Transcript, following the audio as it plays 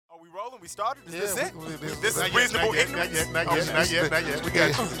rolling? We started? Is this it? This is reasonable ignorance? Not yet. We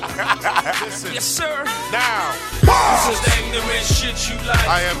got you. Listen. Yes, sir. Now. This is the ignorant shit you like.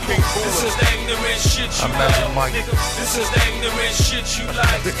 I am King Cooler. This is the ignorant shit you I'm like. Magic Mike. Nigga, this is the ignorant shit you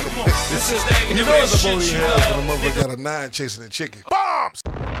like. Come on. This is the You know ignorant it's a booty shit you hell like. when the motherfucker got a 9 chasing a chicken. Bombs.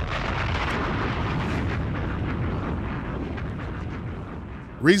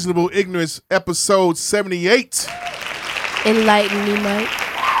 Reasonable Ignorance, episode 78. Enlighten me, Mike.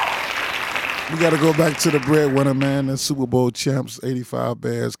 We got to go back to the breadwinner, man. The Super Bowl champs, 85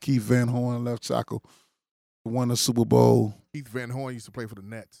 Bears. Keith Van Horn, left tackle, won the Super Bowl. Keith Van Horn used to play for the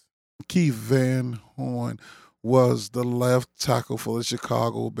Nets. Keith Van Horn was the left tackle for the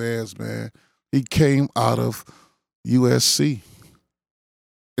Chicago Bears, man. He came out of USC.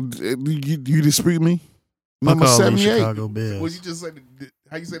 You dispute me? Number 78. Chicago Bears. Well, you just said,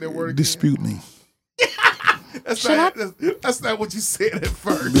 how you say that word again? Dispute me. That's not what you said at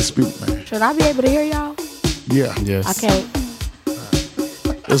first. Dispute me. Should I be able to hear y'all? Yeah. Yes. I can't.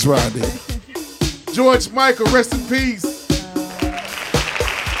 That's right there. George Michael, rest in peace.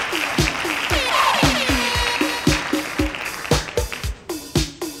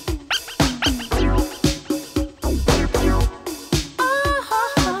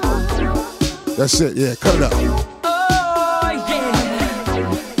 That's it. Yeah, cut it out.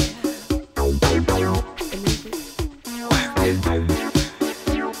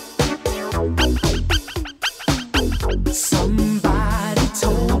 Somebody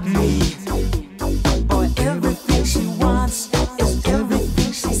told me, boy, everything she wants is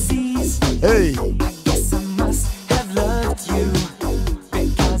everything she sees. Hey. I guess I must have loved you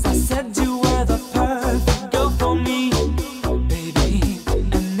because I said you were the perfect girl for me, baby.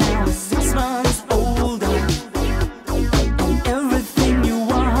 And now we're 6 months older, and everything you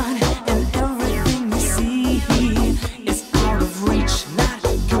want and everything you see is out of reach, not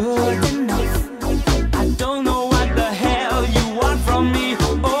good enough. I don't know what the hell you want from me.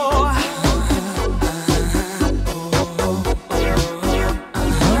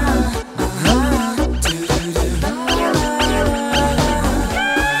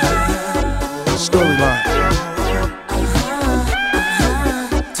 Storyline.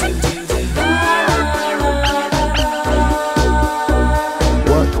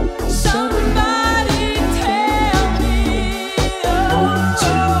 What? Somebody tell me,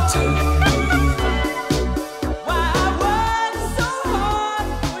 why I work so hard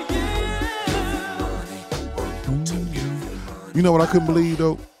for you. You know what I couldn't believe,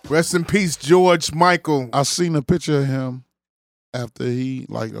 though? Rest in peace, George Michael. I seen a picture of him after he,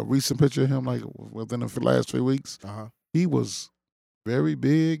 like a recent picture of him, like within the last 3 weeks. Uh-huh. He was very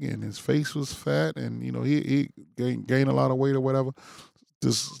big and his face was fat, and you know he gained a lot of weight or whatever.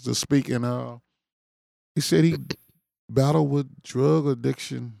 Just to speak, and he said he battled with drug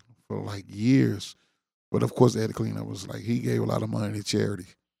addiction for like years, but of course they had to clean up. It was like he gave a lot of money to charity.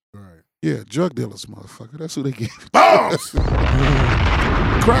 Right. Yeah, drug dealers, motherfucker. That's who they gave. Bombs.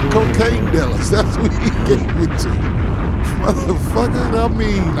 Crack cocaine dealers. That's who he gave it to. Motherfucker, I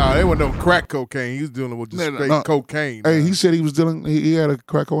mean. No, they wasn't no crack cocaine. He was dealing with just straight cocaine. Hey, man. he said he was dealing. He had a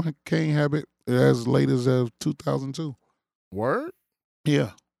crack cocaine habit as late as 2002. Word?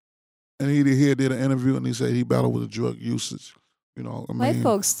 Yeah, and he did an interview and he said he battled with the drug usage. You know, I mean, White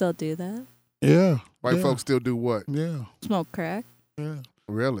folks still do that. Yeah, White yeah, folks still do what? Yeah, Smoke crack. yeah,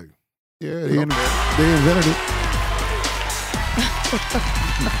 Really? yeah. They invented it.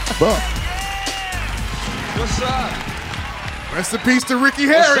 But What's up? Rest in peace to Ricky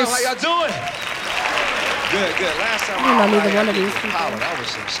What's Harris. up? How y'all doing? Good. Last time I don't know was neither out one of here, these people. Power. That was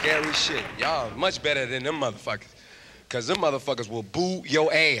some scary shit. Y'all much better than them motherfuckers. Cause them motherfuckers will boo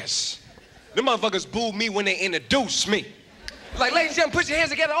your ass. Them motherfuckers booed me when they introduced me. Like, ladies and gentlemen, put your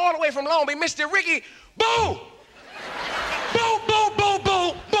hands together all the way from Long Beach, Mr. Ricky. Boo! Boo, boo, boo,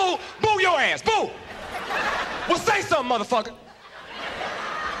 boo, boo, boo your ass, boo! Well, say something, motherfucker.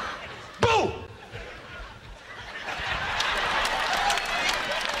 Boo!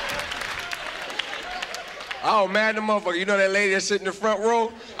 Oh, man, the motherfucker. You know that lady that's sitting in the front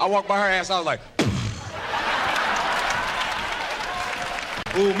row? I walked by her ass, I was like,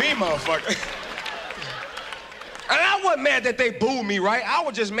 boo me, motherfucker. And I wasn't mad that they booed me, right? I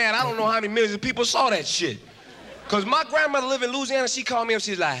was just mad. I don't know how many millions of people saw that shit. Cause my grandmother lived in Louisiana, she called me up,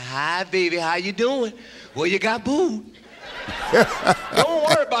 she's like, hi, baby, how you doing? Well, you got booed. Don't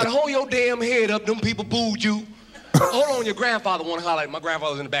worry about it, hold your damn head up, them people booed you. Hold on, your grandfather wanna holler. My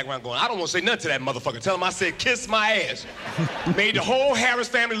grandfather's in the background going, I don't wanna say nothing to that motherfucker. Tell him I said, kiss my ass. Made the whole Harris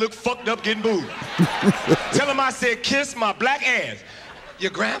family look fucked up getting booed. Tell him I said, kiss my black ass.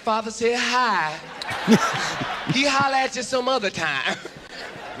 Your grandfather said hi. He holler at you some other time.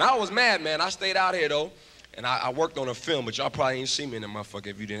 And I was mad, man. I stayed out here, though, and I worked on a film, but y'all probably ain't see me in that motherfucker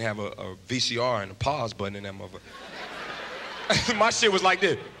if you didn't have a VCR and a pause button in that motherfucker. My shit was like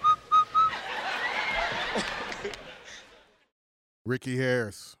this. Ricky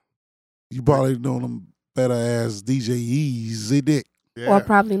Harris. You probably know him better as DJ Easy Dick. Yeah. Or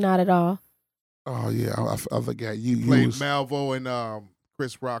probably not at all. Oh yeah, I forgot you Played was Malvo and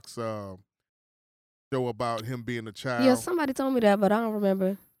Chris Rock's show about him being a child. Yeah, somebody told me that, but I don't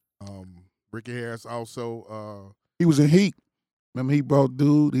remember. Ricky Harris also. he was in Heat. Remember he brought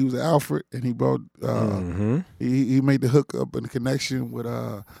Dude. He was Alfred, and he brought he made the hookup and the connection with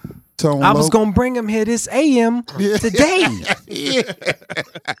Tone I was Loc. gonna bring him here this AM today. Yeah.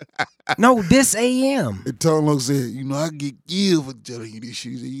 No, this AM. And Tone Loc said, "You know, I get killed for telling you this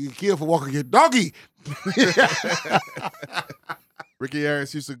shit. You get killed for walking your doggy." Ricky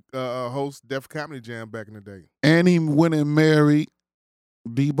Harris used to host Def Comedy Jam back in the day. And he went and married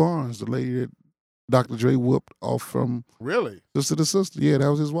Dee Barnes, the lady that Dr. Dre whooped off from Really? Sister to Sister. Yeah, that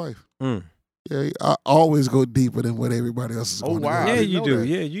was his wife. Mm. Yeah, I always go deeper than what everybody else is Oh, going to wow. go. I Yeah, didn't you know do. that.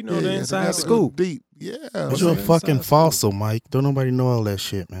 Yeah, you know the Yeah, inside that's scoop. deep. Yeah. But you're a fucking fossil, Mike. Don't nobody know all that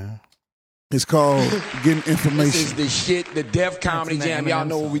shit, man. It's called getting This is information. the shit, the Def Comedy Jam. Y'all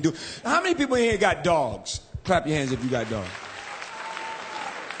know what we do. How many people in here got dogs? Clap your hands if you got dogs.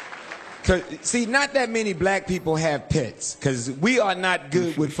 'Cause, see, not that many black people have pets, because we are not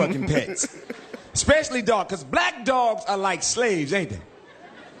good with fucking pets. Especially dogs, because black dogs are like slaves, ain't they?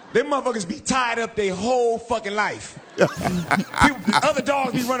 Them motherfuckers be tied up their whole fucking life. Other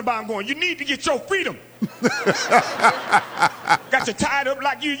dogs be running by and going, "You need to get your freedom." Got you tied up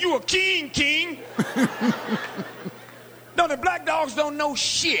like you a king. No, the black dogs don't know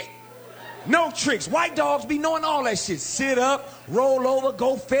shit. No tricks. White dogs be knowing all that shit. Sit up, roll over,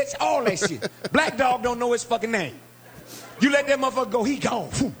 go fetch, all that shit. Black dog don't know his fucking name. You let that motherfucker go, he gone.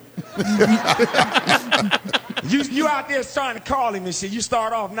 You out there trying to call him and shit. You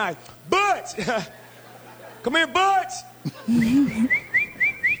start off nice. Butch! Come here, Butch!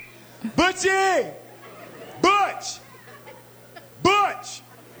 Butchie! Butch! Butch!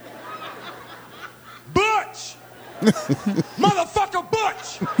 Butch! Motherfucker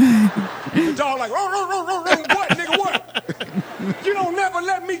Butch! The dog like, what, nigga, what? You don't never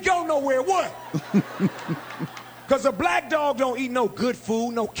let me go nowhere, what? Because a black dog don't eat no good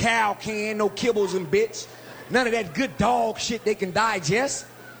food, no cow can, no kibbles and bits. None of that good dog shit they can digest.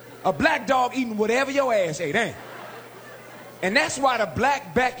 A black dog eating whatever your ass ate, ain't it? And that's why the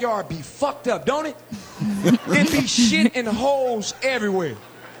black backyard be fucked up, don't it? It be shit and holes everywhere.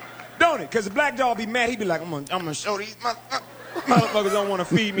 Don't it? Because the black dog be mad. He be like, I'm gonna show these motherfuckers don't want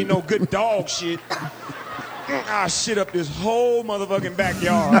to feed me no good dog shit. I shit up this whole motherfucking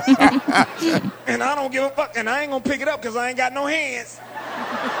backyard. And I don't give a fuck. And I ain't gonna pick it up because I ain't got no hands.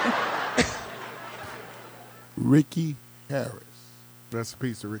 Ricky Harris. Rest in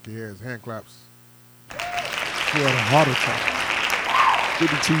peace to Ricky Harris. Hand claps. He had a heart attack.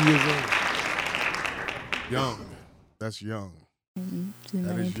 52 years old. Young. That's young. Too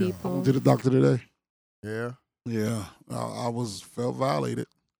That many is young. people. To the doctor today. Yeah. Yeah, I felt violated.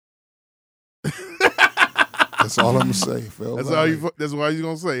 That's all I'm gonna say. That's all you. That's why you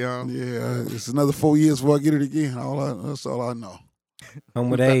gonna say, huh? Yeah, it's another 4 years before I get it again. That's all I know. Come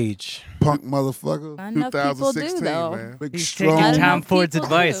with age. Punk motherfucker. Not enough people do, 2016, though. man. Big He's strong. taking Tom enough Ford's people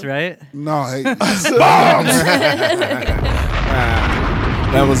advice, do. right? No, hey,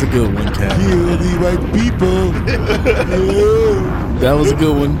 That was a good one, Cap. kill the white people. Yeah. That was a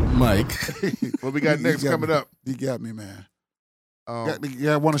good one, Mike. What we got next coming up? You got me, man.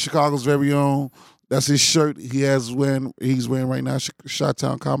 Got one of Chicago's very own. That's his shirt he's wearing right now.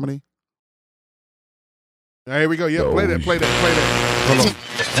 Chi-Town Comedy. Here we go. Yeah, play that. Hold on.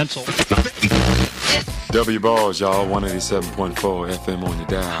 Pencil. W Balls, y'all, 187.4 FM on your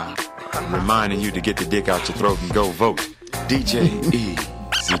dial. Reminding you to get the dick out your throat and go vote. DJ Easy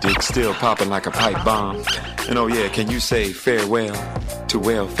Dick still popping like a pipe bomb. And oh yeah, can you say farewell to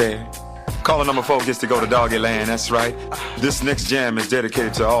welfare? Caller number 4 gets to go to Doggy Land, that's right. This next jam is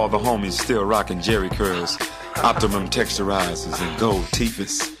dedicated to all the homies still rocking Jerry curls, Optimum texturizers, and gold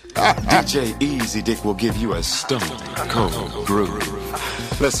teethus. DJ Easy Dick will give you a stone cold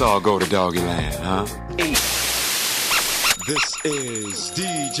groove. Let's all go to Doggy Land, huh? This is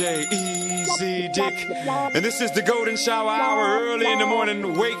DJ Easy Dick, and this is the Golden Shower Hour, early in the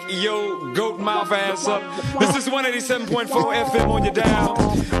morning. Wake your goat mouth ass up. This is 187.4 FM on your dial,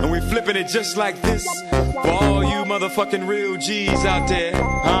 and we flipping it just like this for all you motherfucking real G's out there,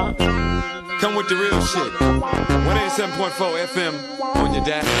 huh? Come with the real shit. 187.4 FM on your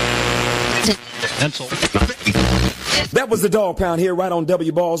dial. Pencil. That was the Dog Pound here right on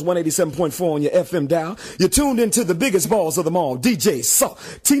W Balls 187.4 on your FM dial. You're tuned into the biggest balls of them all, DJ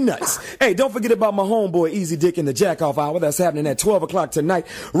Salty Nuts. Hey, don't forget about my homeboy Easy Dick in the Jack Off Hour. That's happening at 12 o'clock tonight.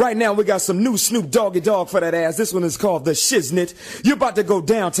 Right now, we got some new Snoop Doggy Dogg for that ass. This one is called The Shiznit. You're about to go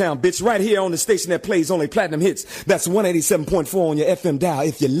downtown, bitch, right here on the station that plays only platinum hits. That's 187.4 on your FM dial.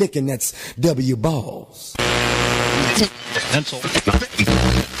 If you're licking, that's W Balls.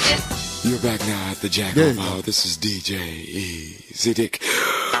 You're back now at the Jack Off Hour. This is DJ Easy Dick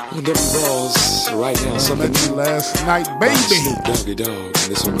on W Balls right now. Something new last night, baby. Snoop Doggy Dogg. And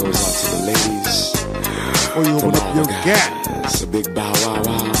this one goes out to the ladies. Before you open up your gap. It's a big bow wow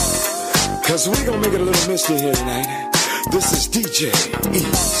wow. Cause we gonna make it a little misty here tonight. This is DJ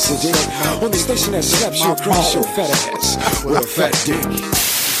Easy Dick on the station that slaps you across your fat ass with a fat dick.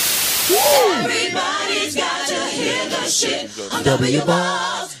 Everybody's got to hear the shit on W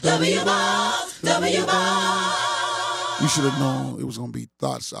Balls, W Balls, W Balls. You should have known it was gonna be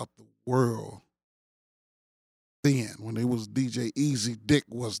Thoughts Out the World. Then, when it was DJ Easy Dick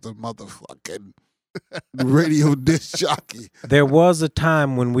was the motherfucking radio disc jockey. There was a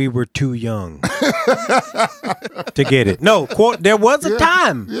time when we were too young to get it. No, quote, there was a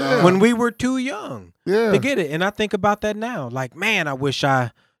time when we were too young to get it. And I think about that now. Like, man, I wish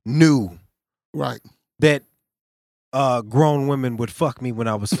I knew that grown women would fuck me when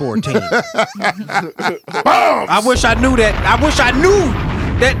I was 14. I wish I knew that. I wish I knew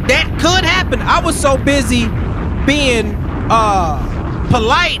that could happen. I was so busy being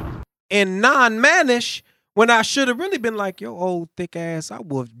polite and non-mannish when I should have really been like, yo, old thick ass, I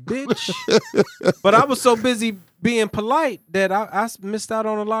was bitch. But I was so busy being polite that I missed out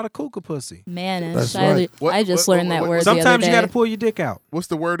on a lot of cougar pussy. Mannish. Right. I just learned that word the other day. Sometimes you got to pull your dick out. What's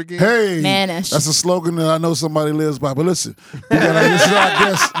the word again? Hey, Mannish. That's a slogan that I know somebody lives by. But listen, this is our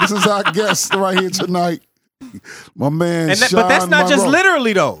guest. This is our guest right here tonight. My man, Sean but that's not just Monroe.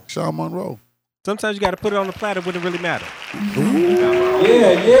 literally though. Sean Monroe. Sometimes you got to put it on the platter when it really matter.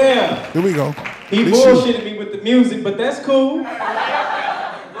 Yeah. Here we go. He bullshitted me with the music, but that's cool.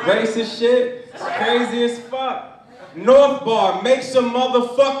 Racist shit. It's crazy as fuck. North Bar, make some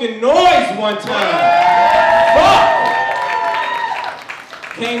motherfucking noise one time. Fuck!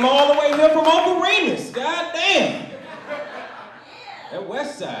 Came all the way here from Uncle Remus. God damn. That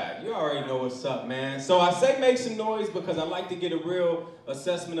West Side, you already know what's up, man. So I say make some noise because I like to get a real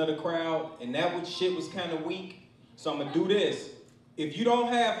assessment of the crowd, and that shit was kind of weak. So I'm gonna do this. If you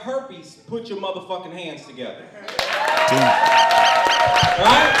don't have herpes, put your motherfucking hands together. Right?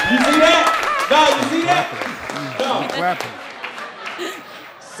 You see that? No, you see that? No.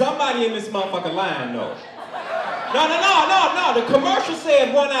 Somebody in this motherfucking line knows. No. The commercial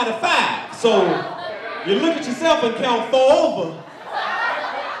said 1 out of 5. So you look at yourself and count 4 over.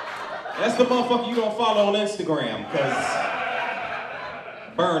 That's the motherfucker you don't follow on Instagram, cause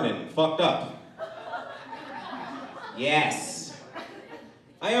burning, fucked up. Yes.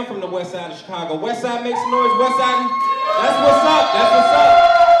 I am from the west side of Chicago. West side, make some noise, west side. That's what's up,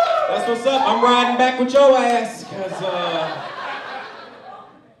 That's what's up. I'm riding back with your ass, cause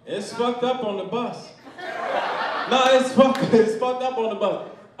it's fucked up on the bus. No, it's fucked up on the bus.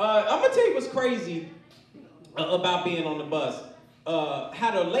 I'm gonna tell you what's crazy about being on the bus.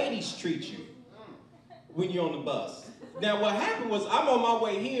 How the ladies treat you when you're on the bus. Now what happened was I'm on my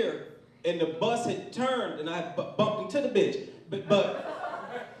way here and the bus had turned and I bumped into the bitch. But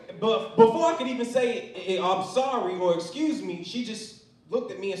before I could even say I'm sorry or excuse me, she just looked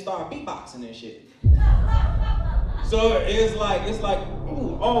at me and started beatboxing and shit. So it's like,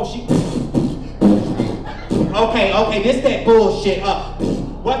 ooh, oh, she. Okay, this that bullshit.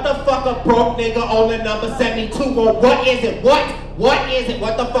 What the fuck a broke nigga on the number 72 want? What is it? What is it?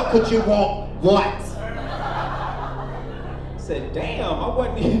 What the fuck could you want? What? I said, damn, I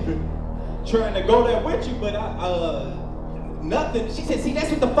wasn't even trying to go there with you, but nothing. She said, see,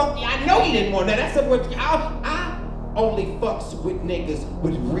 that's what the fuck, I know you didn't want that. That's what, I only fucks with niggas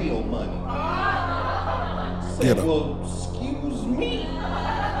with real money. I said, well, excuse me?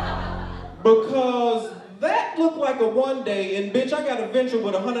 Because that looked like a one day, and bitch, I got a venture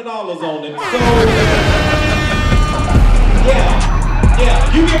with $100 on it. So,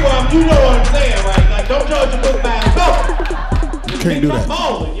 yeah, you get you know what I'm saying, right? Like, don't judge a book by its cover. You can't do that.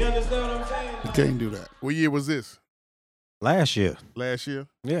 Balling, you understand what I'm saying? You can't do that. What year was this? Last year. Last year?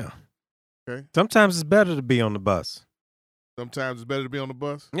 Yeah. Okay. Sometimes it's better to be on the bus. Sometimes it's better to be on the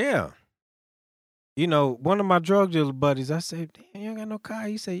bus? Yeah. You know, one of my drug dealer buddies, I said, damn, you ain't got no car?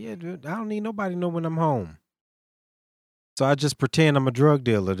 He said, yeah, dude, I don't need nobody to know when I'm home. So I just pretend I'm a drug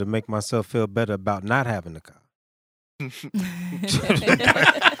dealer to make myself feel better about not having a car.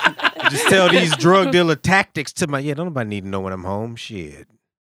 just tell these drug dealer tactics to my. Yeah, don't nobody need to know when I'm home. Shit.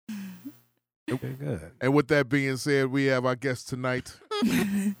 Okay, good. And with that being said, we have our guest tonight,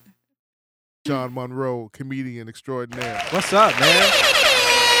 John Monroe, comedian extraordinaire. What's up, man?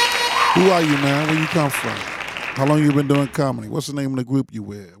 Who are you, man? Where you come from? How long you been doing comedy? What's the name of the group you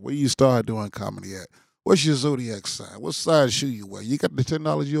with? Where you started doing comedy at? What's your zodiac sign? What size shoe you wear? You got the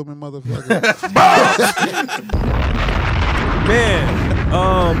technology on me, motherfucker?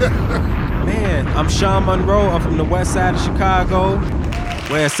 Man, I'm Sean Monroe. I'm from the west side of Chicago.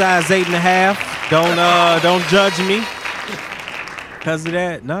 Wear a size 8.5. Don't judge me because of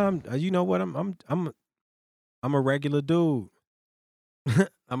that. No, you know what? I'm a regular dude.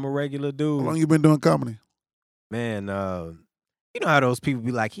 I'm a regular dude. How long you been doing comedy? Man, you know how those people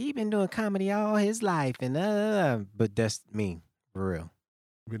be like, he been doing comedy all his life, and but that's me, for real.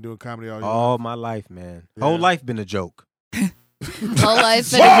 Been doing comedy all your all life? my life, man. Yeah. Whole life been a joke. Whole life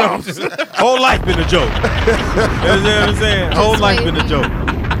been a joke. Whole life been a joke. You know what I'm saying? Whole life been a joke.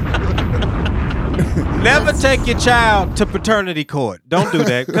 Never take your child to paternity court. Don't do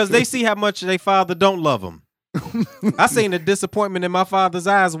that because they see how much their father don't love them. I seen the disappointment in my father's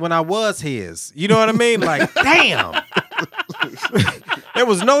eyes when I was his. You know what I mean? Like, damn. There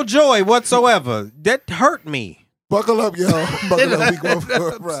was no joy whatsoever. That hurt me. Buckle up, y'all. Buckle up. We going for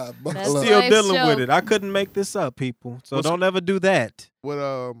a ride. Buckle up. Still dealing with it. I couldn't make this up, people. So don't ever do that. What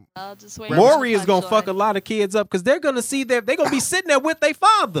I'll just wait. Maury is gonna fuck a lot of kids up because they're gonna see that they're gonna be sitting there with their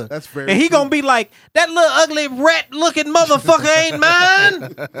father. That's very and he true. gonna be like, that little ugly rat looking motherfucker ain't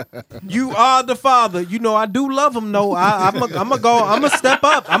mine. You are the father. You know I do love him though. I'm gonna step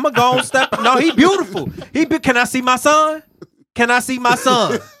up. I'm gonna go step. No, he beautiful. Can I see my son? Can I see my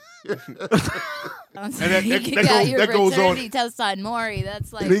son? And that goes on. Test on Maury.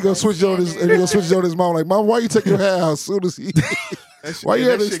 That's like. And he gonna switch on his. And he gonna switch on his mom. Like, Mom, why you take your hair out as soon as he? Why you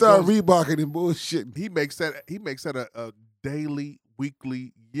had to start Reeboking and bullshit? He makes that a daily,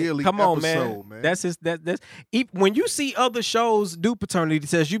 weekly, yearly Come on, episode, man. That's his. That's when you see other shows do paternity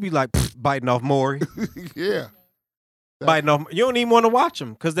tests, you be like biting off Maury, Yeah. biting off. You don't even want to watch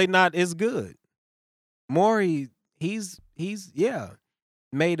them because they not as good. Maury, he's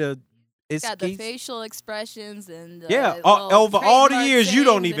made a. It's got the facial expressions and over all the years you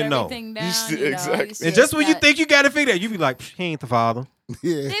don't even know. Exactly. And just when you think you got it figured out, you be like, he ain't the father.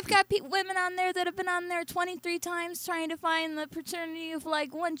 Yeah. They've got women on there that have been on there 23 times trying to find the paternity of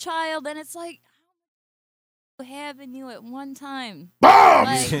like one child, and it's like, how having you at one time?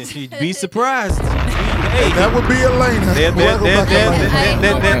 Bombs! Like, You'd be surprised. That would be Elena.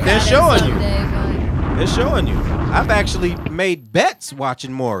 They're showing you. They're showing you. I've actually made bets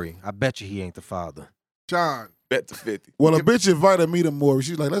watching Maury. I bet you he ain't the father. John. Bet to 50. Well, a bitch invited me to Maury.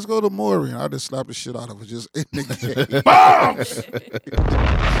 She's like, let's go to Maury. And I just slapped the shit out of her just in the game. Bombs! She's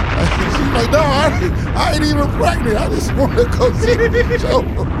like, no, I ain't even pregnant. I just want to go see the show.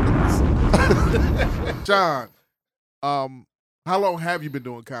 John, how long have you been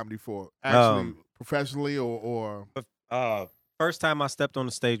doing comedy for? Actually, professionally or? First time I stepped on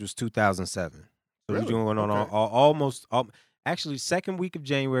the stage was 2007. So Really? we're doing on actually second week of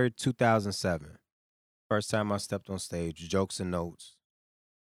January 2007. First time I stepped on stage, Jokes and Notes.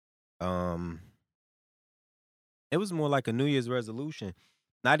 It was more like a New Year's resolution,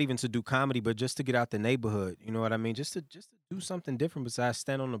 not even to do comedy, but just to get out the neighborhood. You know what I mean? Just to do something different besides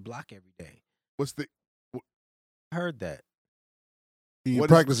stand on the block every day. I heard that. You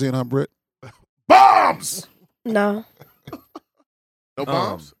practicing, huh, Britt? Bombs! No. No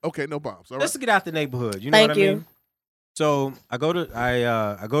bombs? Okay, no bombs. All right. Just to get out the neighborhood. You know Thank what I you. mean? So I go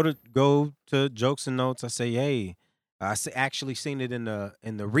to Jokes and Notes. I say, hey, actually seen it in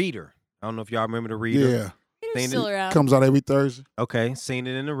the Reader. I don't know if y'all remember the Reader. Yeah. It's still around. Comes out every Thursday. Okay, seen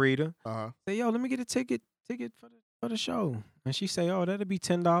it in the Reader. Uh-huh. Say, yo, let me get a ticket for the show. And she say, oh, that'll be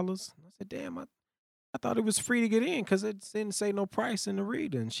 $10. I said, damn, I thought it was free to get in because it didn't say no price in the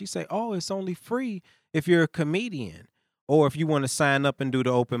Reader. And she say, oh, it's only free if you're a comedian or if you want to sign up and do the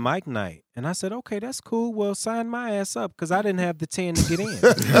open mic night. And I said, okay, that's cool. Well, sign my ass up because I didn't have the 10 to get in.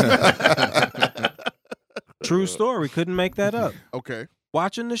 True story. Couldn't make that up. Okay.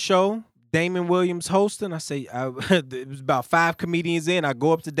 Watching the show, Damon Williams hosting. I say, it was about 5 comedians in. I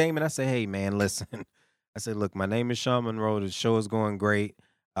go up to Damon. I say, hey, man, listen. I said, look, my name is Sean Monroe. The show is going great.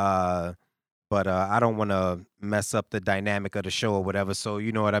 But I don't want to mess up the dynamic of the show or whatever. So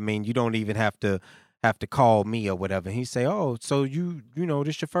you know what I mean? You don't even have to call me or whatever. He say, oh, so you know,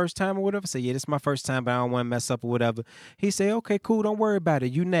 this your first time or whatever? I say, yeah, this is my first time, but I don't want to mess up or whatever. He say, okay, cool. Don't worry about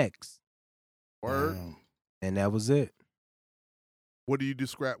it. You next. Word. And that was it. What do you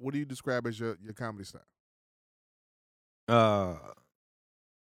describe as your comedy style?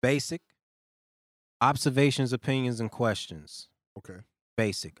 Basic. Observations, opinions, and questions. Okay.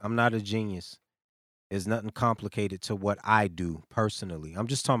 Basic. I'm not a genius. There's nothing complicated to what I do personally. I'm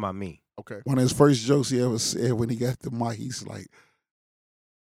just talking about me. Okay. One of his first jokes he ever said when he got the mic, he's like,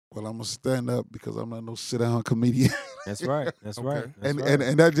 well, I'm going to stand up because I'm not no sit-down comedian. That's right. That's right. That's right.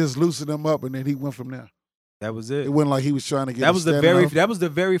 And that just loosened him up, and then he went from there. That was it. It wasn't like he was trying to get. That was the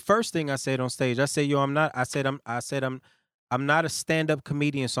very first thing I said on stage. I said, "Yo, I'm not." I said, I'm not a stand-up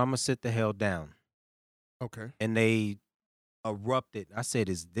comedian, so I'm gonna sit the hell down." Okay. And they erupted. I said,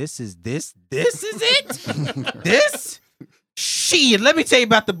 "Is this it? This? Shit! Let me tell you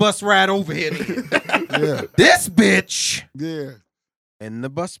about the bus ride over here. Yeah. This bitch." Yeah. And the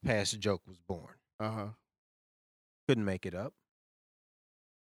bus pass joke was born. Uh-huh. Couldn't make it up.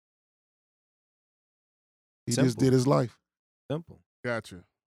 He Simple. just did his life. Simple. Gotcha.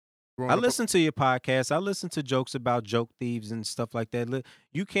 I listen to your podcast. I listen to jokes about joke thieves and stuff like that.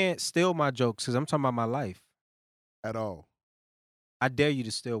 You can't steal my jokes because I'm talking about my life. At all. I dare you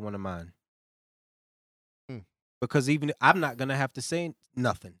to steal one of mine. Because even I'm not going to have to say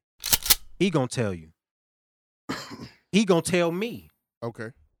nothing. He going to tell you. He going to tell me.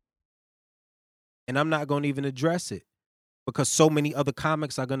 Okay. And I'm not going to even address it. Because so many other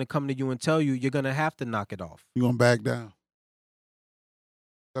comics are going to come to you and tell you you're going to have to knock it off. You're going to back down.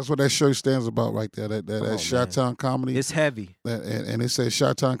 That's what that show stands about right there. That Chi-Town comedy. It's heavy. And it says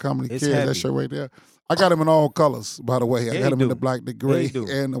Chi-Town comedy It's kids. heavy. That show right there. I got them in all colors, by the way. I got them in the black, the gray,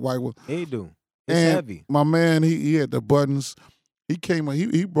 and the white one. They do. It's and heavy. My man, he had the buttons. He came.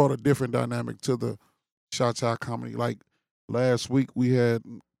 He brought a different dynamic to the Chi-Town comedy. Like last week, we had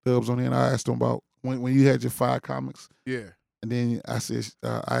Dubs on here, and I asked him about when you had your 5 comics. Yeah. And then I said,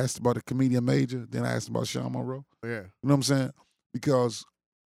 I asked about the comedian major. Then I asked about Sean Monroe. Yeah. You know what I'm saying? Because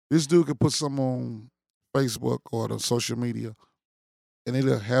this dude could put something on Facebook or the social media, and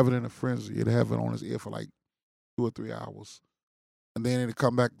it'll have it in a frenzy. It'll have it on his ear for like 2 or 3 hours. And then it'll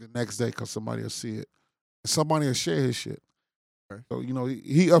come back the next day because somebody will see it. And somebody will share his shit. Okay. So, you know,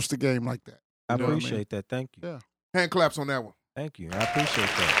 he ups the game like that. I You know what appreciate that. Thank you. Yeah. Hand claps on that one. Thank you. I appreciate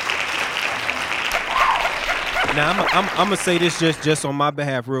that. Now I'm gonna say this just on my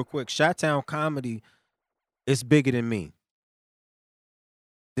behalf real quick. Chi-Town comedy is bigger than me.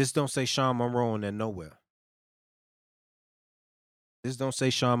 This don't say Sean Monroe in there nowhere. This don't say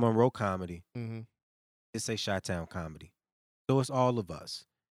Sean Monroe comedy. Mm-hmm. It say Chi-Town comedy. So it's all of us.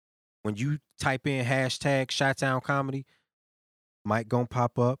 When you type in hashtag Chi-Town comedy, Mike gonna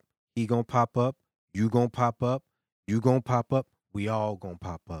pop up, he gonna pop up, you gonna pop up, you gonna pop up, we all gonna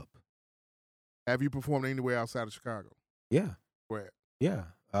pop up. Have you performed anywhere outside of Chicago? Yeah. Where? Yeah.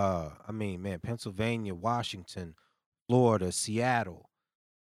 I mean, man, Pennsylvania, Washington, Florida, Seattle,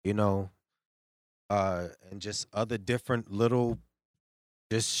 you know, and just other different little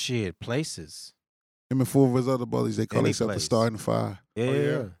just shit places. Him and 4 of his other buddies, they call Any themselves the place. Starting 5.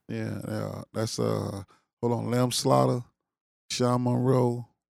 Yeah. Yeah. That's hold on, Lem Slaughter, Sean Monroe,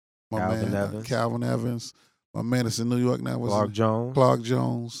 my Calvin man Evans. Calvin Evans, my man that's in New York now. What's Clark his- Jones. Clark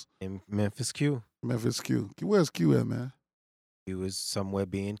Jones. And Memphis Q. Memphis Q. Where's Q at, man? He was somewhere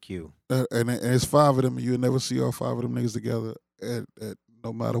being Q. And it's 5 of them, and you'll never see all 5 of them niggas together at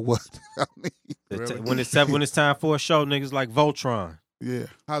no matter what. I mean, When it's time for a show, niggas like Voltron. Yeah.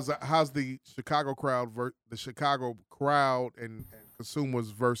 How's the Chicago crowd and consumers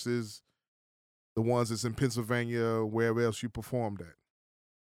versus the ones that's in Pennsylvania, wherever else you performed at?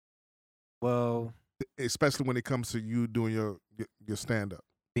 Well, especially when it comes to you doing your stand up.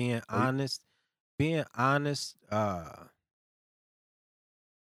 Being honest, I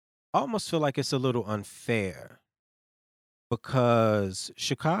almost feel like it's a little unfair because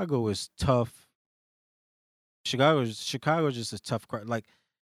Chicago is tough. Chicago's just a tough crowd. Like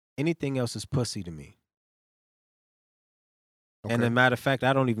anything else is pussy to me. Okay. And as a matter of fact,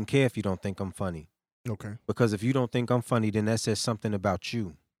 I don't even care if you don't think I'm funny. Okay. Because if you don't think I'm funny, then that says something about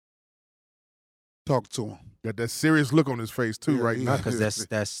you. Talk to him. Got that serious look on his face too, right now. Because that's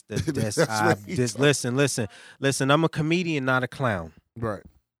That's what he's listen. I'm a comedian, not a clown. Right.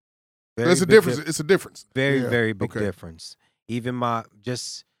 Very There's a big difference. It's a difference. Very, Yeah. very big Okay. difference. Even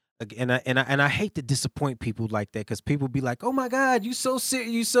and I hate to disappoint people like that because people be like, "Oh my God, you so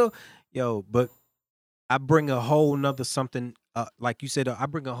serious, you so yo." But I bring a whole nother something. Like you said, I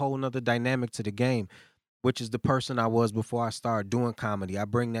bring a whole nother dynamic to the game, which is the person I was before I started doing comedy. I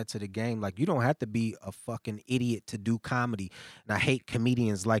bring that to the game. Like you don't have to be a fucking idiot to do comedy. And I hate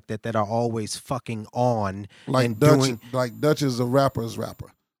comedians like that are always fucking on Like and Dutch, doing. like Dutch is a rapper's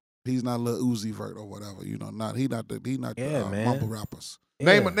rapper. He's not Lil Uzi Vert or whatever. You know, he not the Yeah, man. mumble rappers.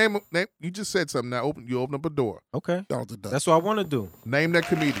 Name. You just said something. Now you open up a door. Okay. Shout out to Dutch. That's what I want to do. Name that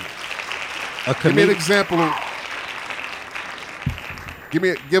comedian. A Give me an comedian example of.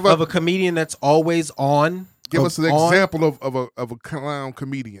 Give of a comedian that's always on. Give us an example of a clown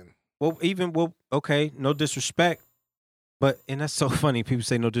comedian. Okay, no disrespect. And that's so funny. People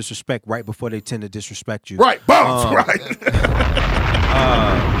say no disrespect right before they tend to disrespect you. Right, bombs, right.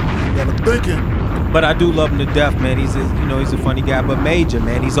 Got him thinking. But I do love him to death, man. He's a funny guy. But Major,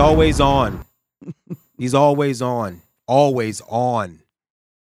 man, he's always on. He's always on. Always on.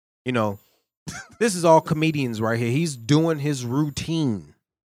 You know, this is all comedians right here. He's doing his routine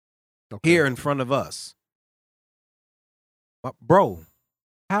here in front of us. Bro,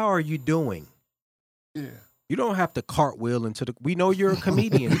 how are you doing? Yeah. You don't have to cartwheel into the. We know you're a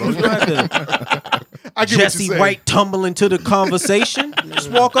comedian, bro. You don't have to Jesse White tumble into the conversation. Just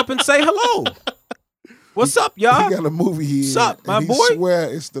walk up and say hello. What's up, y'all? He got a movie here. What's up, my boy? I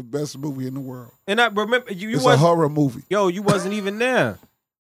swear it's the best movie in the world. And I remember it's a horror movie. Yo, you wasn't even there.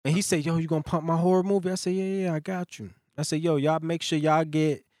 And he said, yo, you gonna pump my horror movie? I said, yeah, I got you. I said, yo, y'all make sure y'all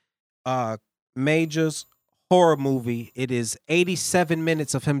get Major's horror movie. It is 87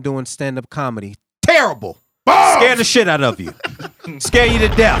 minutes of him doing stand-up comedy. Terrible. Scare the shit out of you. Scare you to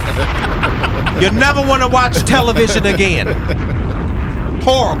death. You'll never want to watch television again.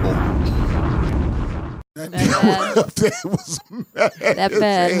 Horrible. That was mad. That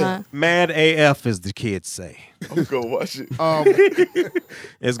bad, huh? Mad AF, as the kids say. I'm gonna watch it.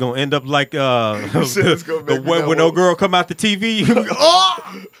 It's gonna end up like It's gonna make me when not no want- girl come out the TV. You go,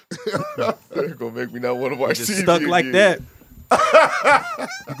 oh! It's gonna make me not want to watch Just TV stuck like again. that.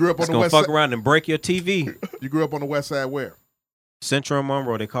 You grew up on It's the gonna west fuck side. around and break your TV. You grew up on the west side where? Central and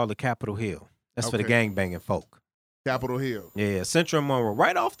Monroe, they call it Capitol Hill. That's for the Okay. gangbanging folk. Capitol Hill. Yeah, Central and Monroe,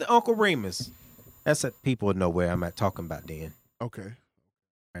 right off the Uncle Remus. That's what people would know where I'm at talking about then. Okay.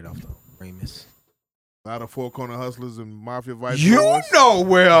 Right off the Uncle Remus. A lot of four corner hustlers and mafia vice You lords. know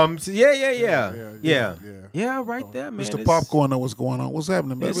where I'm. Yeah. Yeah, right there, man. Mr. It's- Popcorn know what's going on. What's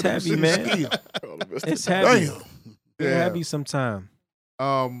happening, baby? It's Let me heavy, see man. the skill. It's heavy. Damn. It's heavy sometime.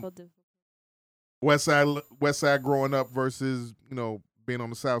 West side growing up versus, being on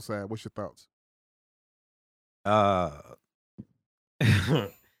the south side. What's your thoughts?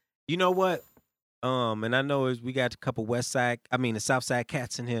 You know what? And I know we got a couple the South Side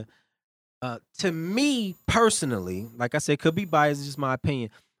cats in here. To me personally, like I said, could be biased, it's just my opinion.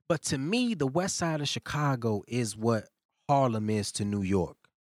 But to me, the West Side of Chicago is what Harlem is to New York.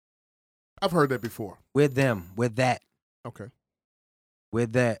 I've heard that before. We're them. We're that. Okay. We're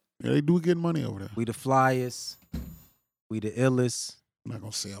that. Yeah, they do get money over there. We the flyers. We the illest. I'm not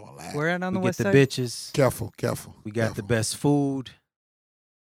gonna say all that. Where at on the We west get side? the bitches. Careful. We got the best food.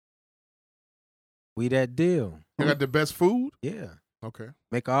 We that deal. You got the best food? Yeah. Okay.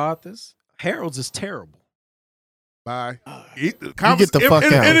 MacArthur's. Harold's is terrible. Bye. You get the fuck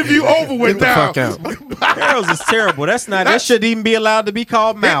out. Interview over with Get the now. fuck out. Harold's is terrible. That shouldn't even be allowed to be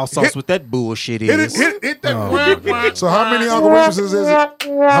called mouse sauce with that bullshit is. Hit that. So how many Uncle Remuses is it?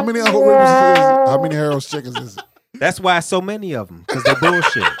 How many Uncle Remuses is it? How many Harold's chickens is it? That's why so many of them, because they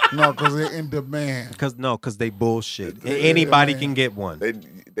bullshit. No, because they're in demand. Because they bullshit. Anybody can get one.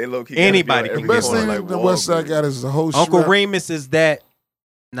 They low key. Anybody gotta can be on get every Best corner thing like the West Side Walgreens. got is the whole Uncle strap. Remus is that.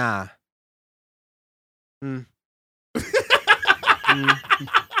 Nah. Let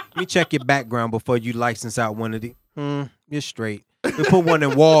me check your background before you license out one of these. You're straight. We put one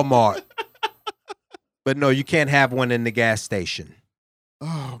in Walmart. But no, you can't have one in the gas station.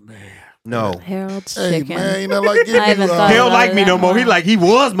 Oh, man. No. Harold's Hey, chicken. man, you know, like I getting haven't you, thought He don't about like it me that no more. much. He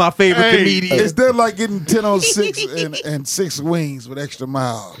was my favorite Hey, comedian. It's that like getting 10 on 6 and 6 wings with extra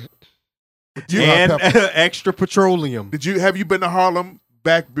miles. And extra petroleum. Have you been to Harlem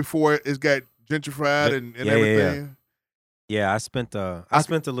back before it got gentrified and Yeah, everything? Yeah, I spent a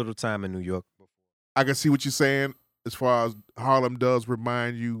little time in New York. I can see what you're saying as far as Harlem does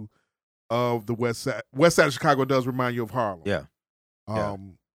remind you of the West Side. West Side of Chicago does remind you of Harlem. Yeah.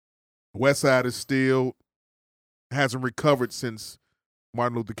 West Side is still hasn't recovered since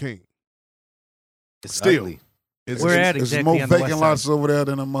Martin Luther King. It's Still. ugly. Where at There's exactly more on the vacant west lots side? over there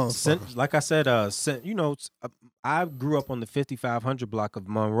than a motherfucker. Like I said, I grew up on the 5500 block of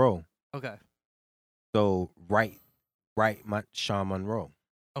Monroe. Okay. So right, Sean Monroe.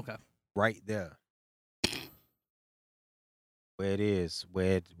 Okay. Right there. Where it is,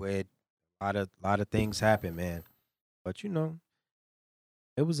 where a lot of things happen, man. But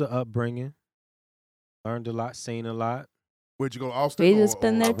it was an upbringing. Learned a lot, seen a lot. Where'd you go, Austin? We just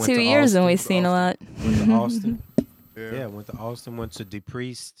been there I went 2 to years and Austin. we've seen a lot. Went to Austin. Yeah. Yeah, went to Austin, went to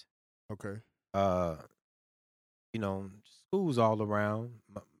DePriest. Okay. school's all around.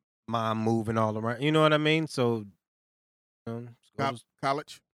 Mom moving all around. You know what I mean? So,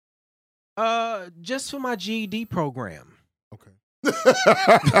 college? Just for my GED program.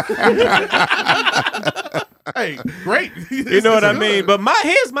 Hey, great. You know what I mean? But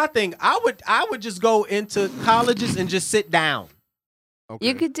here's my thing. I would just go into colleges and just sit down.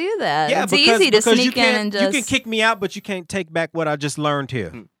 You could do that. Yeah, it's easy to because sneak in and just. You can kick me out, but you can't take back what I just learned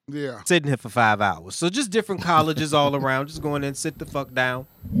here. Yeah. Sitting here for 5 hours. So just different colleges all around. Just go in and sit the fuck down.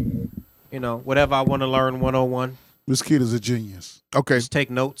 Whatever I want to learn 101. This kid is a genius. Okay. Just take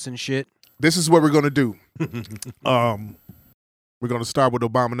notes and shit. This is what we're going to do. We're going to start with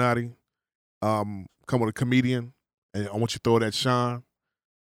Obaminati. Come with a comedian, and I want you to throw it at Sean.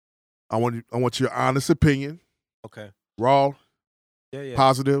 I want your honest opinion. Okay. Raw. Yeah.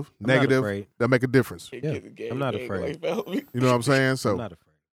 Positive, I'm not negative. afraid. That make a difference. Yeah. I'm not afraid. You know what I'm saying? So I'm not afraid.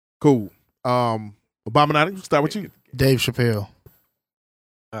 cool. Obaminati, we'll start with you. Dave Chappelle.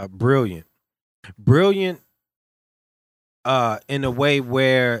 Brilliant. Brilliant in a way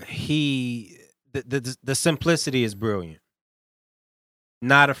where the simplicity is brilliant.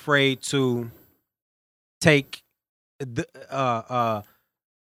 Not afraid to take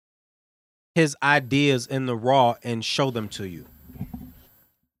his ideas in the raw and show them to you.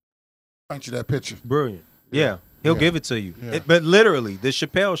 Paint you that picture. Brilliant. Yeah. He'll give it to you. Yeah. But literally, the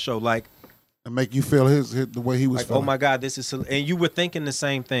Chappelle show, and make you feel the way he was feeling. Oh my God, this is, and you were thinking the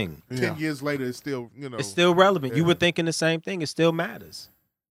same thing. 10 years later, it's still, it's still relevant. You were thinking the same thing. It still matters.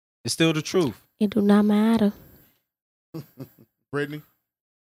 It's still the truth. It do not matter. Brittany?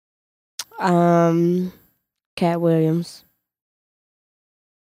 Cat Williams.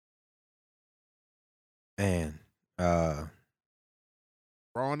 Man, raw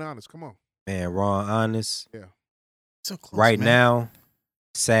and honest. Come on. Man, raw and honest. Yeah. So close, right man. now,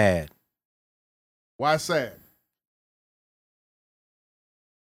 sad. Why sad?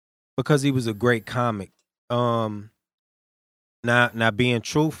 Because he was a great comic. Now being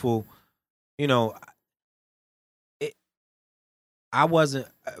truthful, I wasn't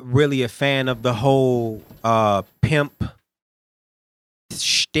really a fan of the whole pimp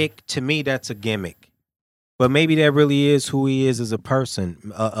shtick. To me, that's a gimmick. But maybe that really is who he is as a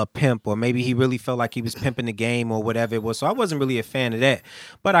person, a pimp, or maybe he really felt like he was pimping the game or whatever it was. So I wasn't really a fan of that.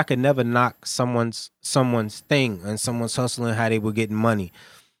 But I could never knock someone's thing and someone's hustling how they were getting money.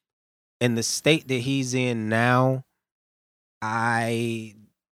 In the state that he's in now, I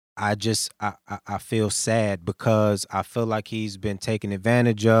feel sad because I feel like he's been taken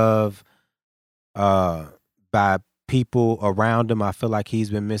advantage of by people around him. I feel like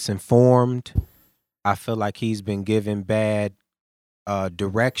he's been misinformed. I feel like he's been given bad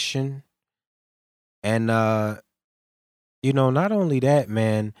direction. And, not only that,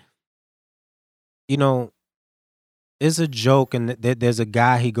 man, it's a joke. And there's a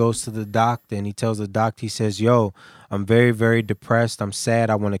guy, he goes to the doctor and he tells the doctor, he says, yo, I'm very, very depressed. I'm sad.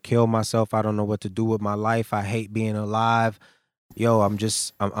 I want to kill myself. I don't know what to do with my life. I hate being alive. Yo, I'm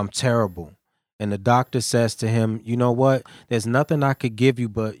terrible. And the doctor says to him, you know what? There's nothing I could give you,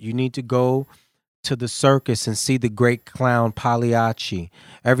 but you need to go to the circus and see the great clown Pagliacci.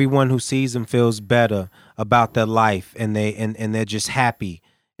 Everyone who sees him feels better about their life, and they're just happy.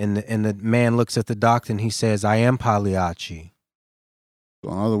 And the man looks at the doctor and he says, I am Pagliacci.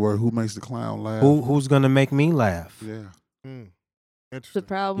 So in other words, who makes the clown laugh? Who's gonna make me laugh? Yeah. The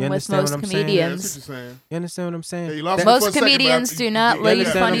problem with understand most what I'm saying? comedians. You understand what I'm saying? Yeah, you lost me Most for a second, comedians but do not You lead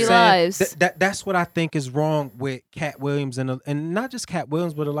understand funny what I'm saying? lives. That's what I think is wrong with Cat Williams and not just Cat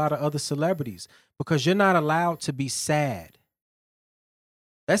Williams, but a lot of other celebrities, because you're not allowed to be sad.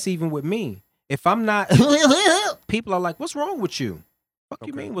 That's even with me. If I'm not, people are like, "What's wrong with you?" Fuck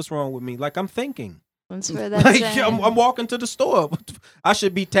you mean? What's wrong with me? Like I'm thinking. That's where that's Like at. I'm walking to the store. I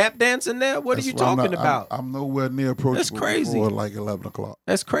should be tap dancing there. What That's are you why I'm talking not- about? I'm nowhere near approachable. That's crazy. Before like 11 o'clock.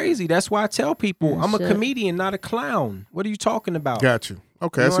 That's crazy. That's why I tell people I'm a shit. comedian, not a clown. What are you talking about? Got you.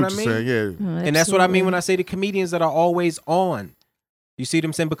 Okay, You that's know what what you're I mean? saying. Yeah. Oh, And that's what I mean when absolutely. I say the comedians that are always on. You see what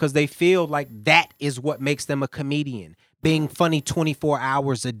I'm saying? Because they feel like that is what makes them a comedian, being funny 24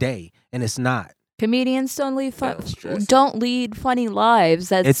 hours a day, and it's not. Comedians don't lead funny lives.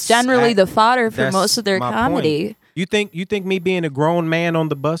 That's It's- generally the fodder for That's most of their my comedy. point. You think me being a grown man on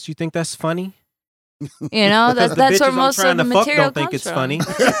the bus, you think that's funny? You know, Because that's the where bitches most I'm trying of the to fuck material don't think comes it's from. funny.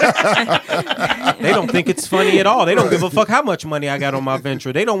 They don't think it's funny at all. They don't give a fuck how much money I got on my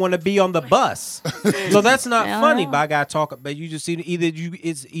venture. They don't want to be on the bus. So that's not Yeah, I funny. know. But I gotta talk. But you just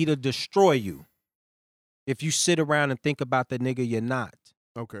it's either destroy you if you sit around and think about the nigga you're not.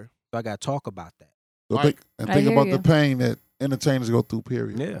 Okay. So I gotta talk about that. So Right. think I think hear about you. the pain that entertainers go through,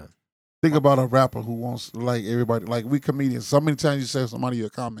 period. Yeah. Think about a rapper who wants like everybody, like we comedians. So many times you say somebody a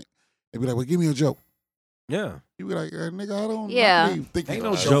comic, they be like, "Well, give me a joke." Yeah. You be like, "Nigga, I don't." Yeah. I think Ain't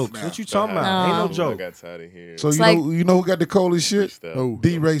of no a joke jokes. now. What you talking about? No. Ain't no I joke. got tired of hearing. So It's you know who got the coldest shit? Oh.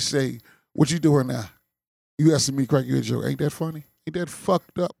 D. Ray say, "What you doing now? You asking me to crack you a joke? Ain't that funny? Ain't that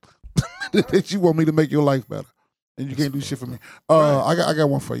fucked up? That you want me to make your life better, and you can't do shit for me." I got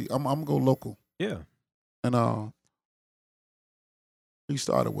one for you. I'm gonna go local, Yeah. and he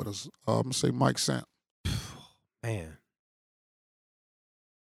started with us. I'm gonna say Mike Samp. Man.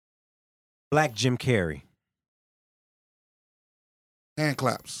 Black Jim Carrey. Hand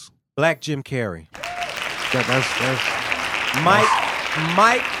claps. Black Jim Carrey. That's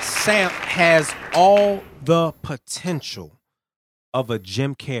Mike Samp has all the potential of a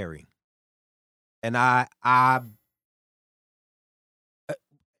Jim Carrey. And I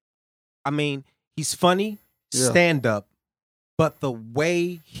mean, he's funny, Yeah. stand up, but the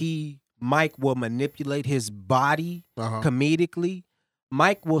way Mike will manipulate his body comedically,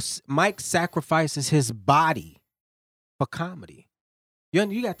 Mike sacrifices his body for comedy.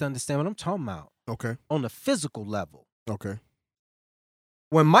 You got to understand what I'm talking about. Okay. On the physical level. Okay.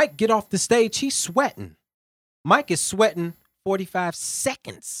 When Mike get off the stage, he's sweating. Mike is sweating 45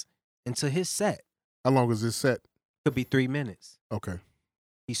 seconds into his set. How long is this set? Could be 3 minutes. Okay.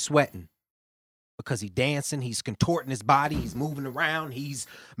 He's sweating because he's dancing, he's contorting his body, he's moving around, he's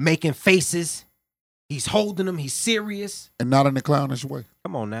making faces, he's holding them, he's serious. And not in the clownish way.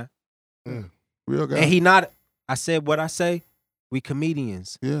 Come on now. Real guy. And he not, I said what I say, we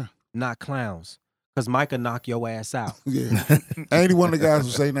comedians, Yeah. not clowns. Because Mike will knock your ass out. Yeah. Ain't one of the guys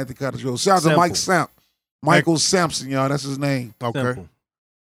who say nothing cut his show. Sounds like Mike Samp. Michael Sampson, y'all. That's his name. Okay. Simple.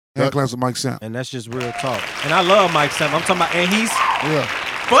 Hand claps with Mike Samp. And that's just real talk. And I love Mike Samp. I'm talking about, and he's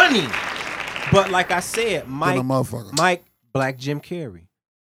funny. But like I said, Mike, Black Jim Carrey.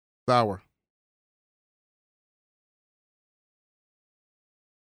 Sour.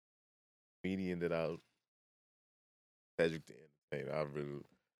 Comedian that Cedric the Entertainer.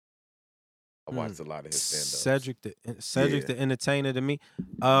 I watched a lot of his stand-ups. Cedric the Entertainer to me.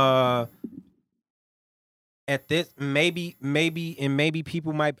 At this, maybe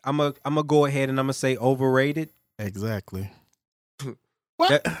people might. I'm gonna go ahead and I'm gonna say overrated. Exactly.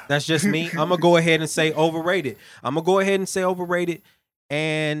 That's just me. I'm gonna go ahead and say overrated.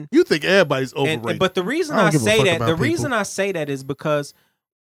 And you think everybody's overrated? But the reason I say that is because,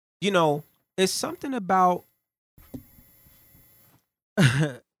 you know, it's something about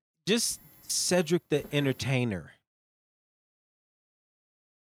just Cedric the Entertainer.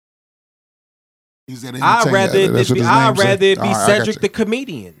 He's an I'd rather it be Right, Cedric the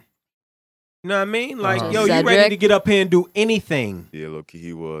comedian. You know what I mean? Like, yo, you ready to get up here and do anything? Yeah, look,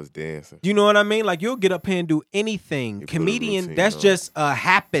 he was dancing. You know what I mean? Like, you'll get up here and do anything. Comedian, that's just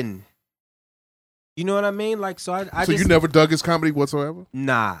happen. You know what I mean? Like, so I So just, you never dug his comedy whatsoever?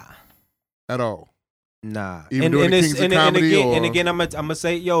 Nah. At all? Nah. Even doing the Kings of Comedy? And again, I'm gonna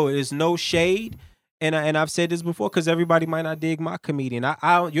say, yo, there's no shade. And I've said this before because everybody might not dig my comedian.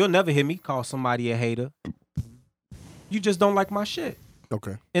 You'll never hear me call somebody a hater. You just don't like my shit.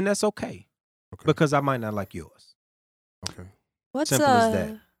 Okay. And that's okay. Because I might not like yours. Okay. What's Simple as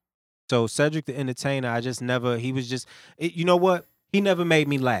that. So Cedric the Entertainer, I just never, he was just, you know what? He never made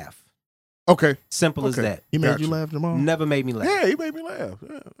me laugh. Okay. Simple as that. He made you laugh, Jamal? Never made me laugh. Yeah, he made me laugh.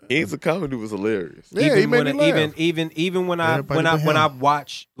 Yeah. Kings of Comedy was hilarious. Yeah, he made me laugh. Even when I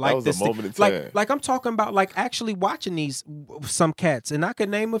watch like that was this a moment in thing, time. like I'm talking about like actually watching these some cats, and I could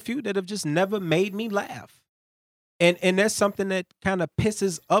name a few that have just never made me laugh. And that's something that kind of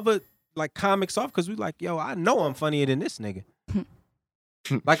pisses other like comics off because we like, yo, I know I'm funnier than this nigga.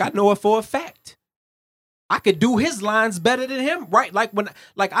 Like I know it for a fact. I could do his lines better than him, right? Like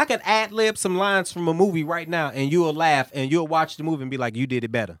I could ad lib some lines from a movie right now, and you'll laugh and you'll watch the movie and be like, you did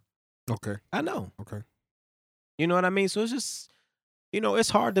it better. Okay. I know. Okay. You know what I mean? So it's just, you know, it's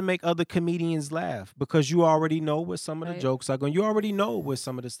hard to make other comedians laugh because you already know what some of the jokes are going. You already know what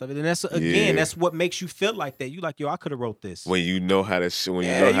some of the stuff is. And that's, again, that's what makes you feel like that. You like, yo, I could have wrote this. When you know how to, when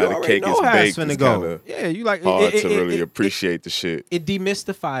you know how the already cake know is how baked, it's finna it's go. kind of Yeah, you like hard to really appreciate the shit. It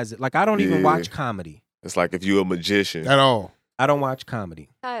demystifies it. Like, I don't even watch comedy. It's like if you're a magician. At all. I don't watch comedy.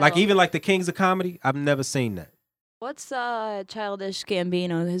 Like, even like the Kings of Comedy, I've never seen that. What's Childish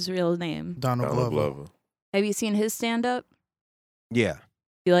Gambino, his real name? Donald Glover. Have you seen his stand-up? Yeah.